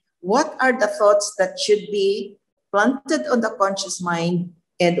maneuvering what are the thoughts that should be planted on the conscious mind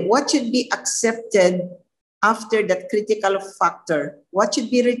and what should be accepted after that critical factor. What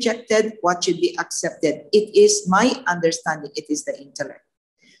should be rejected, what should be accepted. It is my understanding, it is the intellect.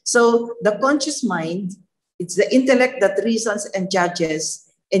 So the conscious mind, it's the intellect that reasons and judges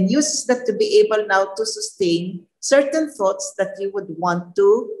and uses that to be able now to sustain certain thoughts that you would want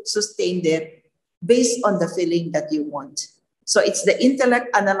to sustain there based on the feeling that you want. So it's the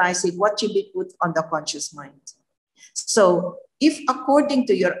intellect analyzing what should be put on the conscious mind. So if according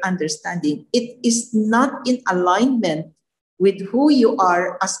to your understanding, it is not in alignment with who you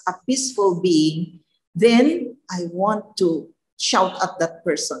are as a peaceful being, then I want to shout at that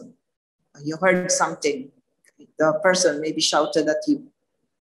person. You heard something. The person maybe shouted at you.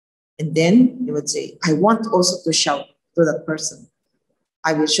 And then you would say, I want also to shout to that person.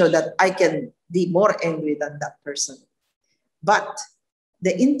 I will show that I can be more angry than that person. But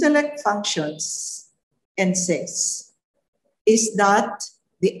the intellect functions and says, is that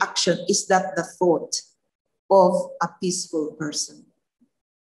the action? Is that the thought? of a peaceful person.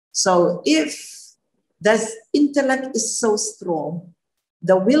 So if the intellect is so strong,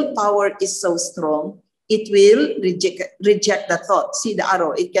 the willpower is so strong, it will reject the thought. See the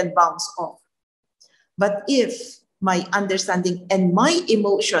arrow, it can bounce off. But if my understanding and my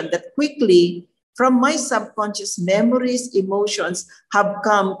emotion that quickly from my subconscious memories, emotions have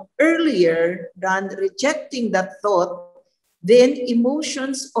come earlier than rejecting that thought, then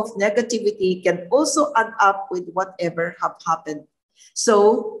emotions of negativity can also add up with whatever have happened.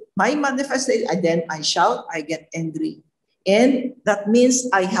 So my manifestation, and then I shout, I get angry. And that means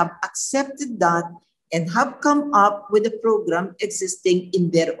I have accepted that and have come up with a program existing in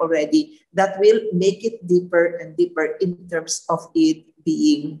there already that will make it deeper and deeper in terms of it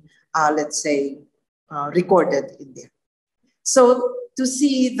being, let's say, recorded in there. So to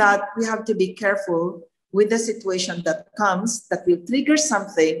see that we have to be careful with the situation that comes that will trigger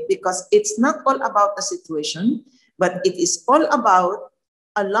something, because it's not all about the situation, but it is all about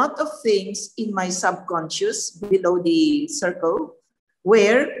a lot of things in my subconscious below the circle,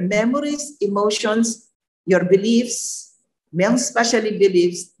 where memories, emotions, your beliefs, especially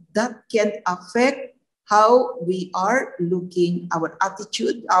beliefs, that can affect how we are looking, our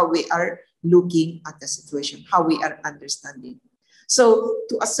attitude, how we are looking at the situation, how we are understanding. So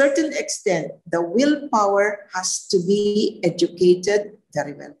to a certain extent, the willpower has to be educated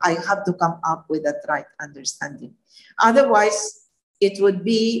very well. I have to come up with that right understanding. Otherwise, it would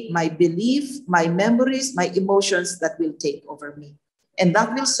be my belief, my memories, my emotions that will take over me. And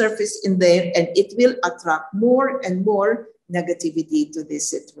that will surface in there, and it will attract more and more negativity to this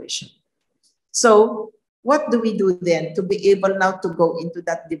situation. So what do we do then to be able now to go into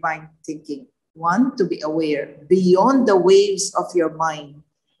that divine thinking? One, to be aware, beyond the waves of your mind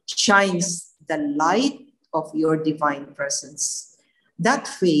shines the light of your divine presence. That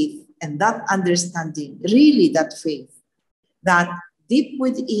faith and that understanding, really that faith, that deep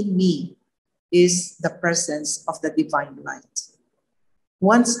within me is the presence of the divine light.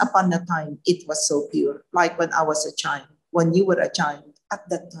 Once upon a time, it was so pure, like when I was a child. When you were a child, at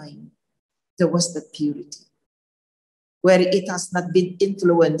that time, there was that purity, where it has not been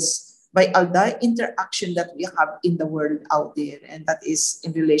influenced by all the interaction that we have in the world out there. And that is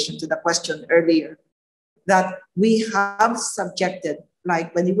in relation to the question earlier, that we have subjected,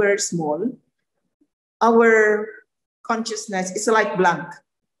 like when we were small, our consciousness is like blank.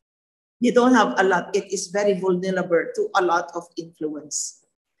 You don't have a lot. It is very vulnerable to a lot of influence.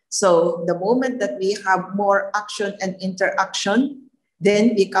 So the moment that we have more action and interaction,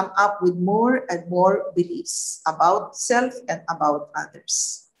 then we come up with more and more beliefs about self and about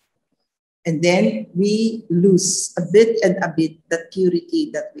others. And then we lose a bit and a bit the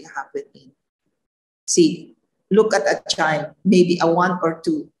purity that we have within. See, look at a child, maybe a 1 or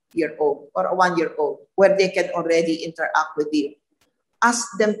 2 year old or a 1 year old, where they can already interact with you.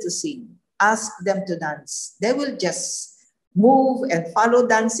 Ask them to sing, ask them to dance. They will just move and follow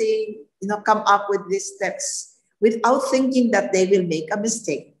dancing, come up with these steps without thinking that they will make a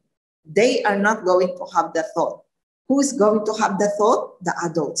mistake. They are not going to have the thought. Who is going to have the thought? The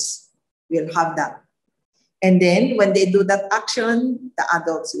adults will have that. And then when they do that action, the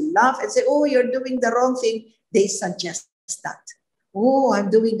adults will laugh and say, oh, you're doing the wrong thing. They suggest that. Oh, I'm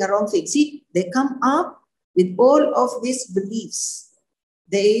doing the wrong thing. See, they come up with all of these beliefs.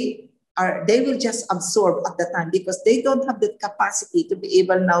 They will just absorb at the time, because they don't have the capacity to be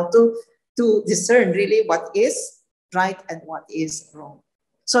able now to discern really what is right and what is wrong.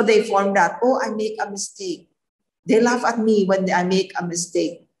 So they form that, oh, I make a mistake. They laugh at me when I make a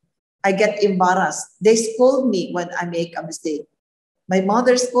mistake. I get embarrassed. They scold me when I make a mistake. My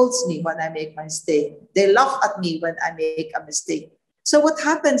mother scolds me when I make a mistake. They laugh at me when I make a mistake. So what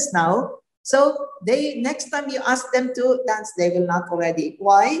happens now? So next time you ask them to dance, they will not already.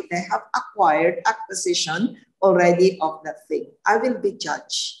 Why? They have acquired acquisition already of that thing. I will be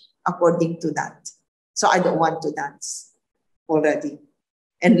judged according to that. So I don't want to dance already.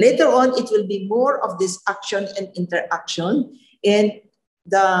 And later on, it will be more of this action and interaction. And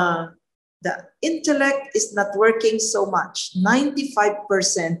the intellect is not working so much.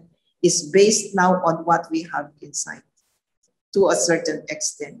 95% is based now on what we have inside to a certain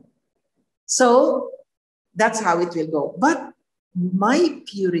extent. So that's how it will go. But my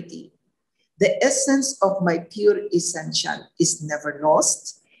purity, the essence of my pure essential is never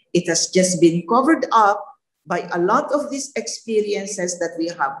lost. It has just been covered up by a lot of these experiences that we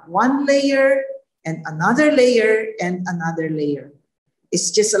have. One layer and another layer and another layer.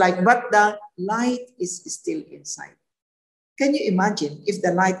 It's just like, but the light is still inside. Can you imagine if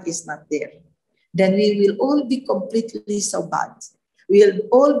the light is not there? Then we will all be completely so bad. We'll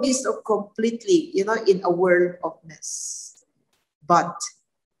all be so completely, in a world of mess. But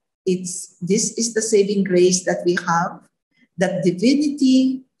this is the saving grace that we have, that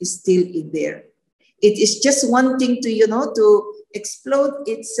divinity is still in there. It is just wanting to, to explode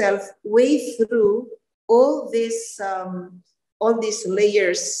itself way through all these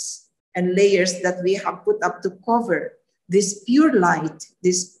layers and layers that we have put up to cover this pure light,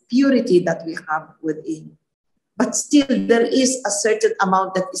 this purity that we have within. But still, there is a certain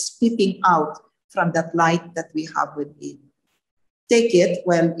amount that is peeping out from that light that we have within. Take it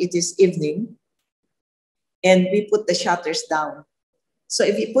when it is evening, and we put the shutters down. So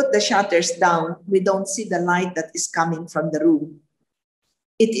if we put the shutters down, we don't see the light that is coming from the room.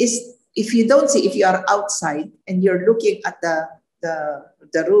 It is, if you don't see, if you are outside and you're looking at the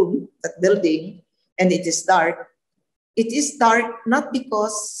room, that building, and it is dark not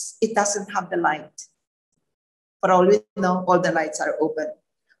because it doesn't have the light. For all we know, all the lights are open.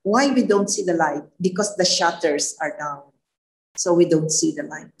 Why we don't see the light? Because the shutters are down. So we don't see the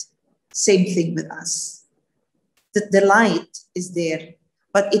light. Same thing with us. The light is there,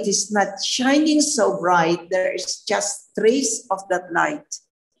 but it is not shining so bright. There is just trace of that light,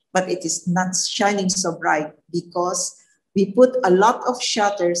 but it is not shining so bright because we put a lot of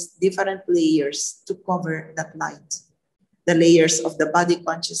shutters, different layers to cover that light. The layers of the body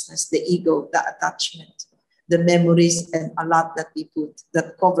consciousness, the ego, the attachment, the memories, and a lot that we put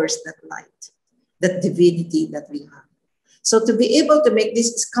that covers that light, that divinity that we have. So to be able to make this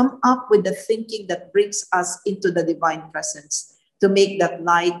is come up with the thinking that brings us into the divine presence, to make that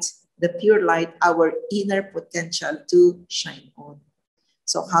light, the pure light, our inner potential to shine on.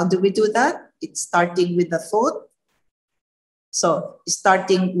 So how do we do that? It's starting with the thought. So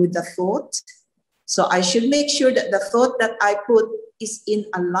starting with the thought. So I should make sure that the thought that I put is in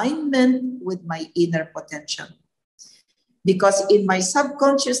alignment with my inner potential. Because in my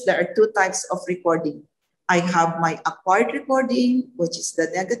subconscious, there are two types of recording. I have my acquired recording, which is the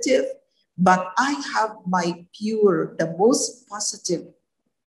negative, but I have my pure, the most positive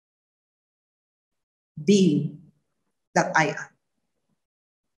being that I am.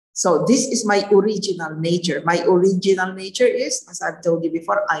 So this is my original nature. My original nature is, as I've told you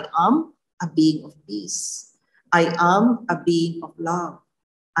before, I am a being of peace. I am a being of love.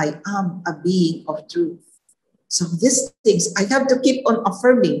 I am a being of truth. So these things I have to keep on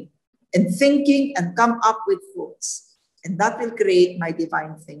affirming and thinking and come up with thoughts. And that will create my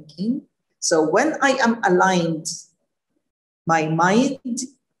divine thinking. So when I am aligned, my mind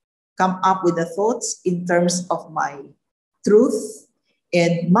come up with the thoughts in terms of my truth,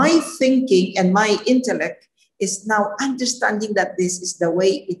 and my thinking and my intellect is now understanding that this is the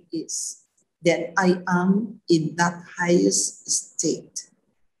way it is. Then I am in that highest state.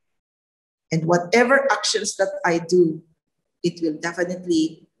 And whatever actions that I do, it will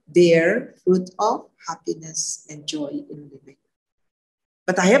definitely bear fruit of happiness and joy in living.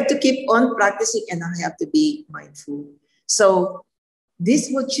 But I have to keep on practicing and I have to be mindful. So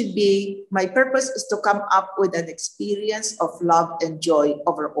this should be, my purpose is to come up with an experience of love and joy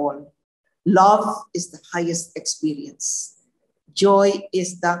overall. Love is the highest experience. Joy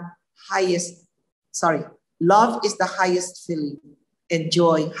is the highest, love is the highest feeling. And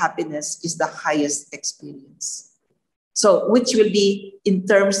joy, happiness is the highest experience. So, which will be in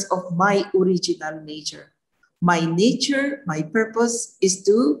terms of my original nature. My nature, my purpose is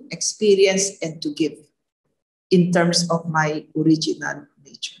to experience and to give in terms of my original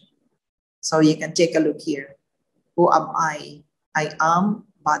nature. So you can take a look here. Who am I? I am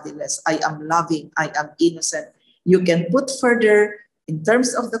bodiless. I am loving. I am innocent. You can put further in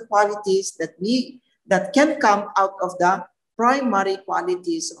terms of the qualities that can come out of the primary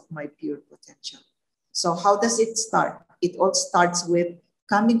qualities of my pure potential. So how does it start? It all starts with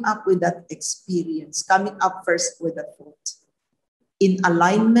coming up with that experience, coming up first with a thought in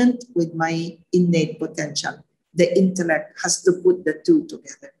alignment with my innate potential. The intellect has to put the two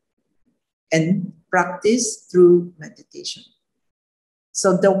together and practice through meditation.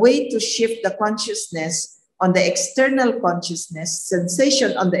 So the way to shift the consciousness on the external consciousness,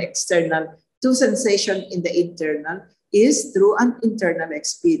 sensation on the external to sensation in the internal is through an internal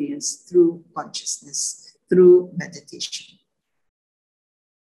experience, through consciousness, through meditation.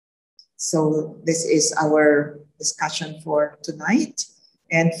 So this is our discussion for tonight.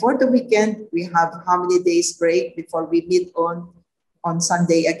 And for the weekend, we have how many days break before we meet on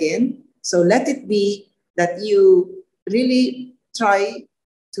Sunday again. So let it be that you really try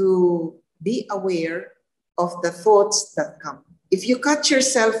to be aware of the thoughts that come. If you catch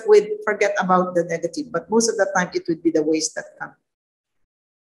yourself with, forget about the negative, but most of the time it would be the ways that come.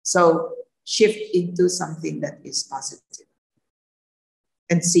 So shift into something that is positive.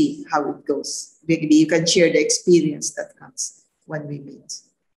 and see how it goes. Maybe you can share the experience that comes when we meet.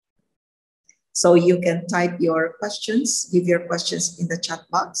 So you can type your questions, give your questions in the chat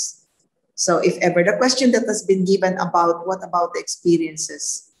box. So if ever the question that has been given about what about the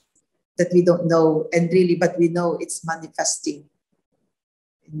experiences that we don't know and really, but we know it's manifesting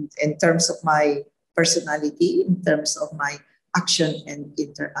in terms of my personality, in terms of my action and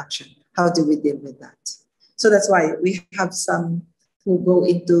interaction. How do we deal with that? So that's why we have some who go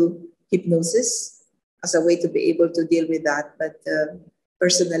into hypnosis as a way to be able to deal with that. But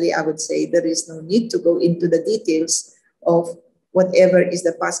personally, I would say there is no need to go into the details of whatever is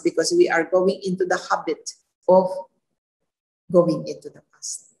the past because we are going into the habit of going into the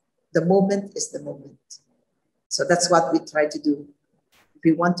past. The moment is the moment. So that's what we try to do. If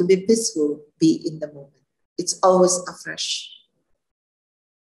we want to be peaceful, be in the moment. It's always a fresh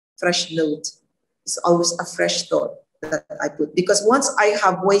note. It's always a fresh thought that I put. Because once I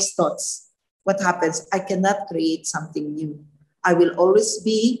have waste thoughts, what happens? I cannot create something new. I will always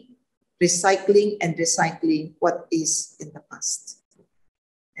be recycling and recycling what is in the past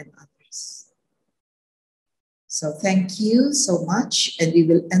and others. So thank you so much. And we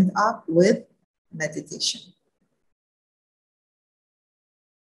will end up with meditation.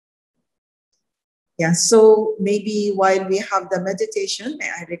 Yeah, so maybe while we have the meditation, may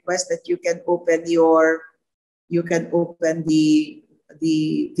I request that you can open the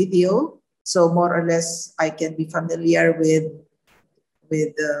video. So more or less, I can be familiar with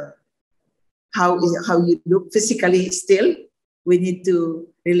how you look physically still. We need to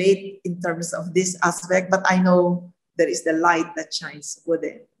relate in terms of this aspect, but I know there is the light that shines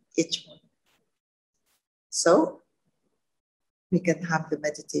within each one. So we can have the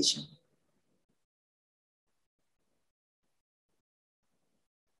meditation.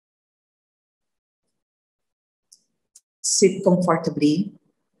 Sit comfortably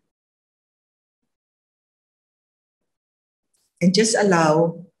and just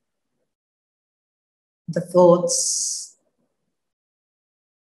allow the thoughts,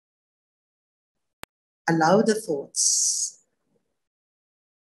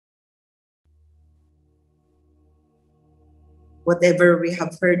 whatever we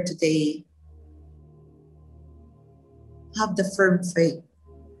have heard today, have the firm faith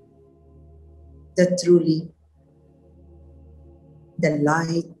that truly the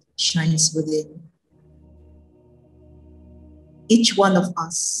light shines within. Each one of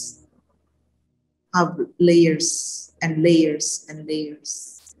us have layers and layers and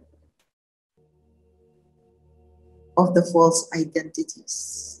layers of the false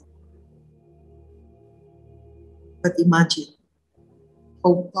identities. But imagine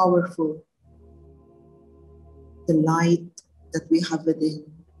how powerful the light that we have within,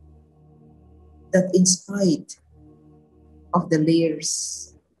 that in spite of the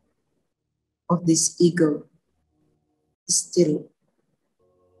layers of this ego, still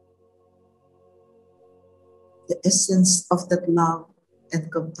the essence of that love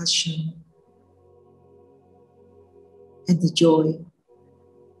and compassion and the joy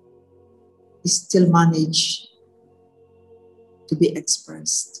is still managed to be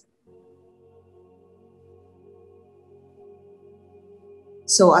expressed.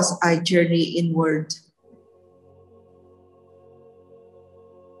 So as I journey inward,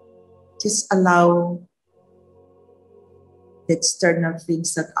 just allow the external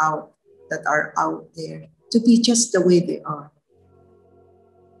things that are out there to be just the way they are.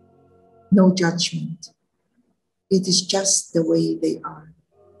 No judgment. It is just the way they are.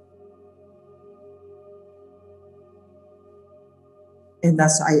 And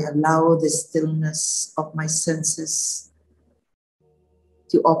as I allow the stillness of my senses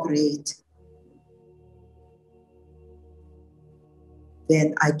to operate,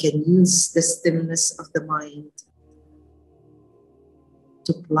 then I can use the stillness of the mind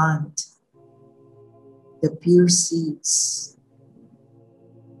to plant the pure seeds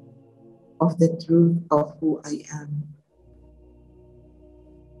of the truth of who I am.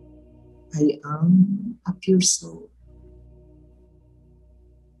 I am a pure soul.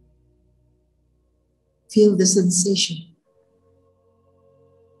 Feel the sensation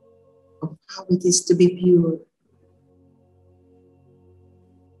of how it is to be pure.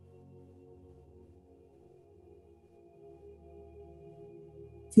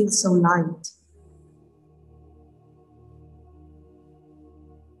 Feel so light.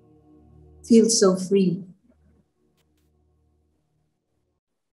 Feel so free.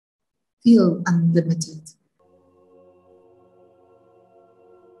 Feel unlimited.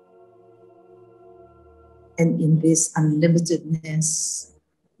 And in this unlimitedness,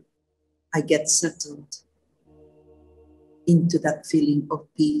 I get settled. into that feeling of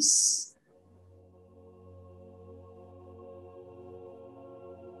peace.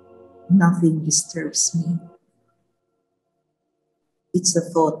 Nothing disturbs me. It's the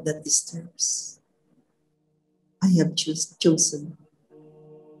thought that disturbs. I have chosen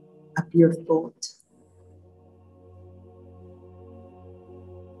a pure thought.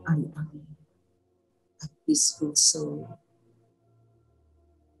 I am a peaceful soul.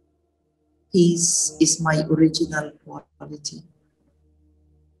 Peace is my original quality.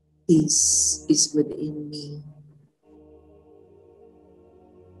 Peace is within me.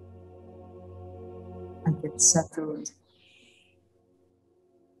 I get settled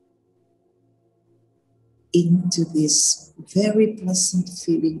into this very pleasant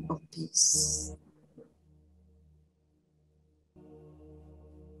feeling of peace.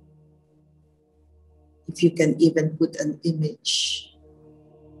 If you can even put an image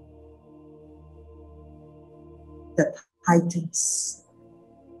that heightens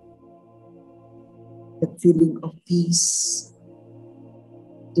the feeling of peace,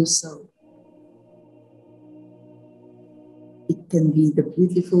 do so. It can be the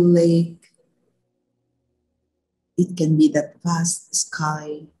beautiful lake. It can be that vast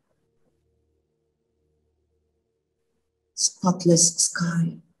sky, spotless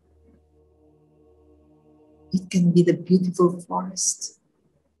sky. It can be the beautiful forest.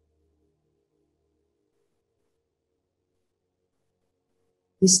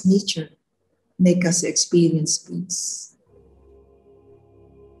 This nature makes us experience peace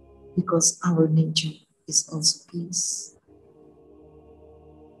because our nature is also peace.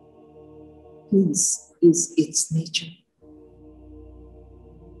 Peace is its nature.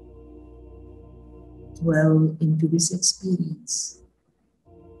 Dwell into this experience.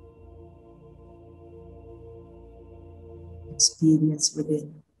 Experience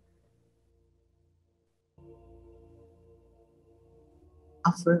within.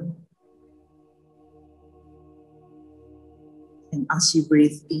 Affirm. And as you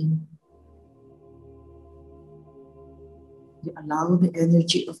breathe in, you allow the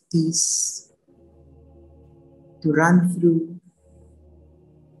energy of peace to run through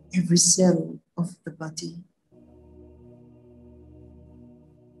every cell of the body.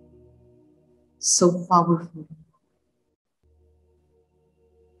 So powerful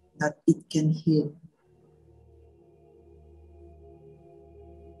that it can heal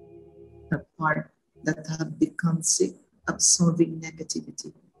the part that have become sick, absorbing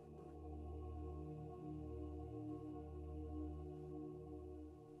negativity.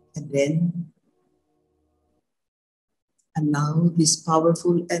 And then allow this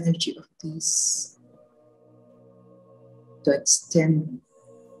powerful energy of peace to extend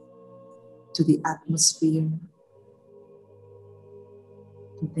to the atmosphere,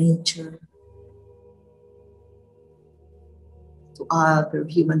 to nature, to other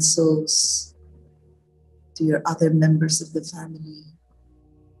human souls, to your other members of the family.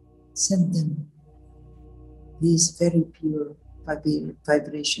 Send them these very pure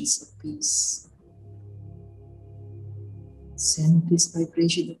vibrations of peace. Send this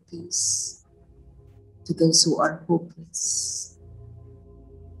vibration of peace to those who are hopeless,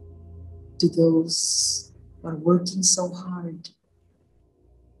 to those who are working so hard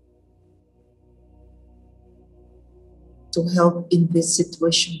to help in this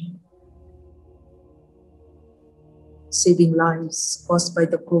situation, saving lives caused by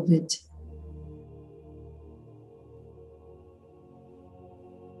the COVID.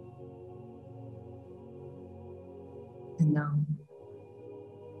 And now,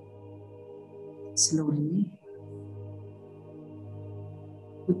 slowly,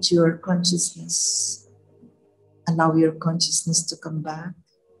 put your consciousness, allow your consciousness to come back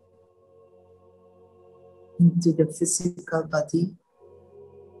into the physical body.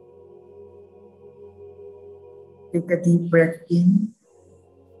 Take a deep breath in,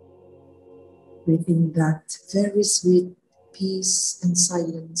 breathing that very sweet peace and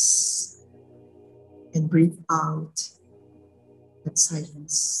silence, and breathe out that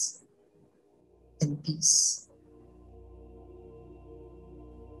silence and peace.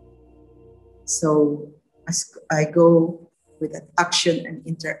 So as I go with that action and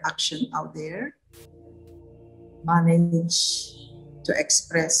interaction out there, manage to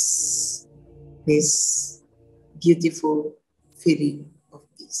express this beautiful feeling of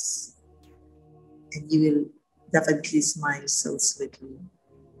peace. And you will definitely smile so sweetly.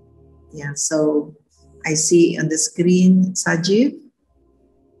 Yeah, so I see on the screen, Sajid.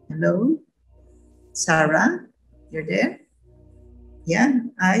 Hello. Sarah, you're there? Yeah,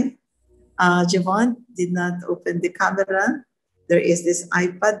 hi. Javon did not open the camera. There is this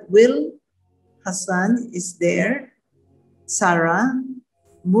iPad. Will Hassan is there. Sarah,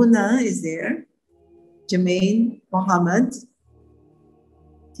 Muna is there, Jermaine, Mohammed.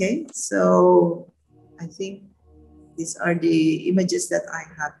 Okay, so I think these are the images that I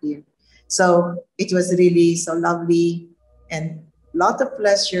have here. So it was really so lovely and lot of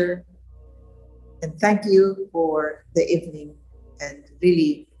pleasure. And thank you for the evening, and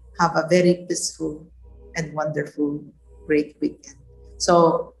really have a very peaceful and wonderful, great weekend.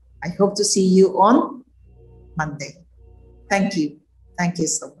 So I hope to see you on Monday. Thank you. Thank you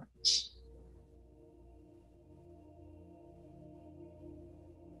so much.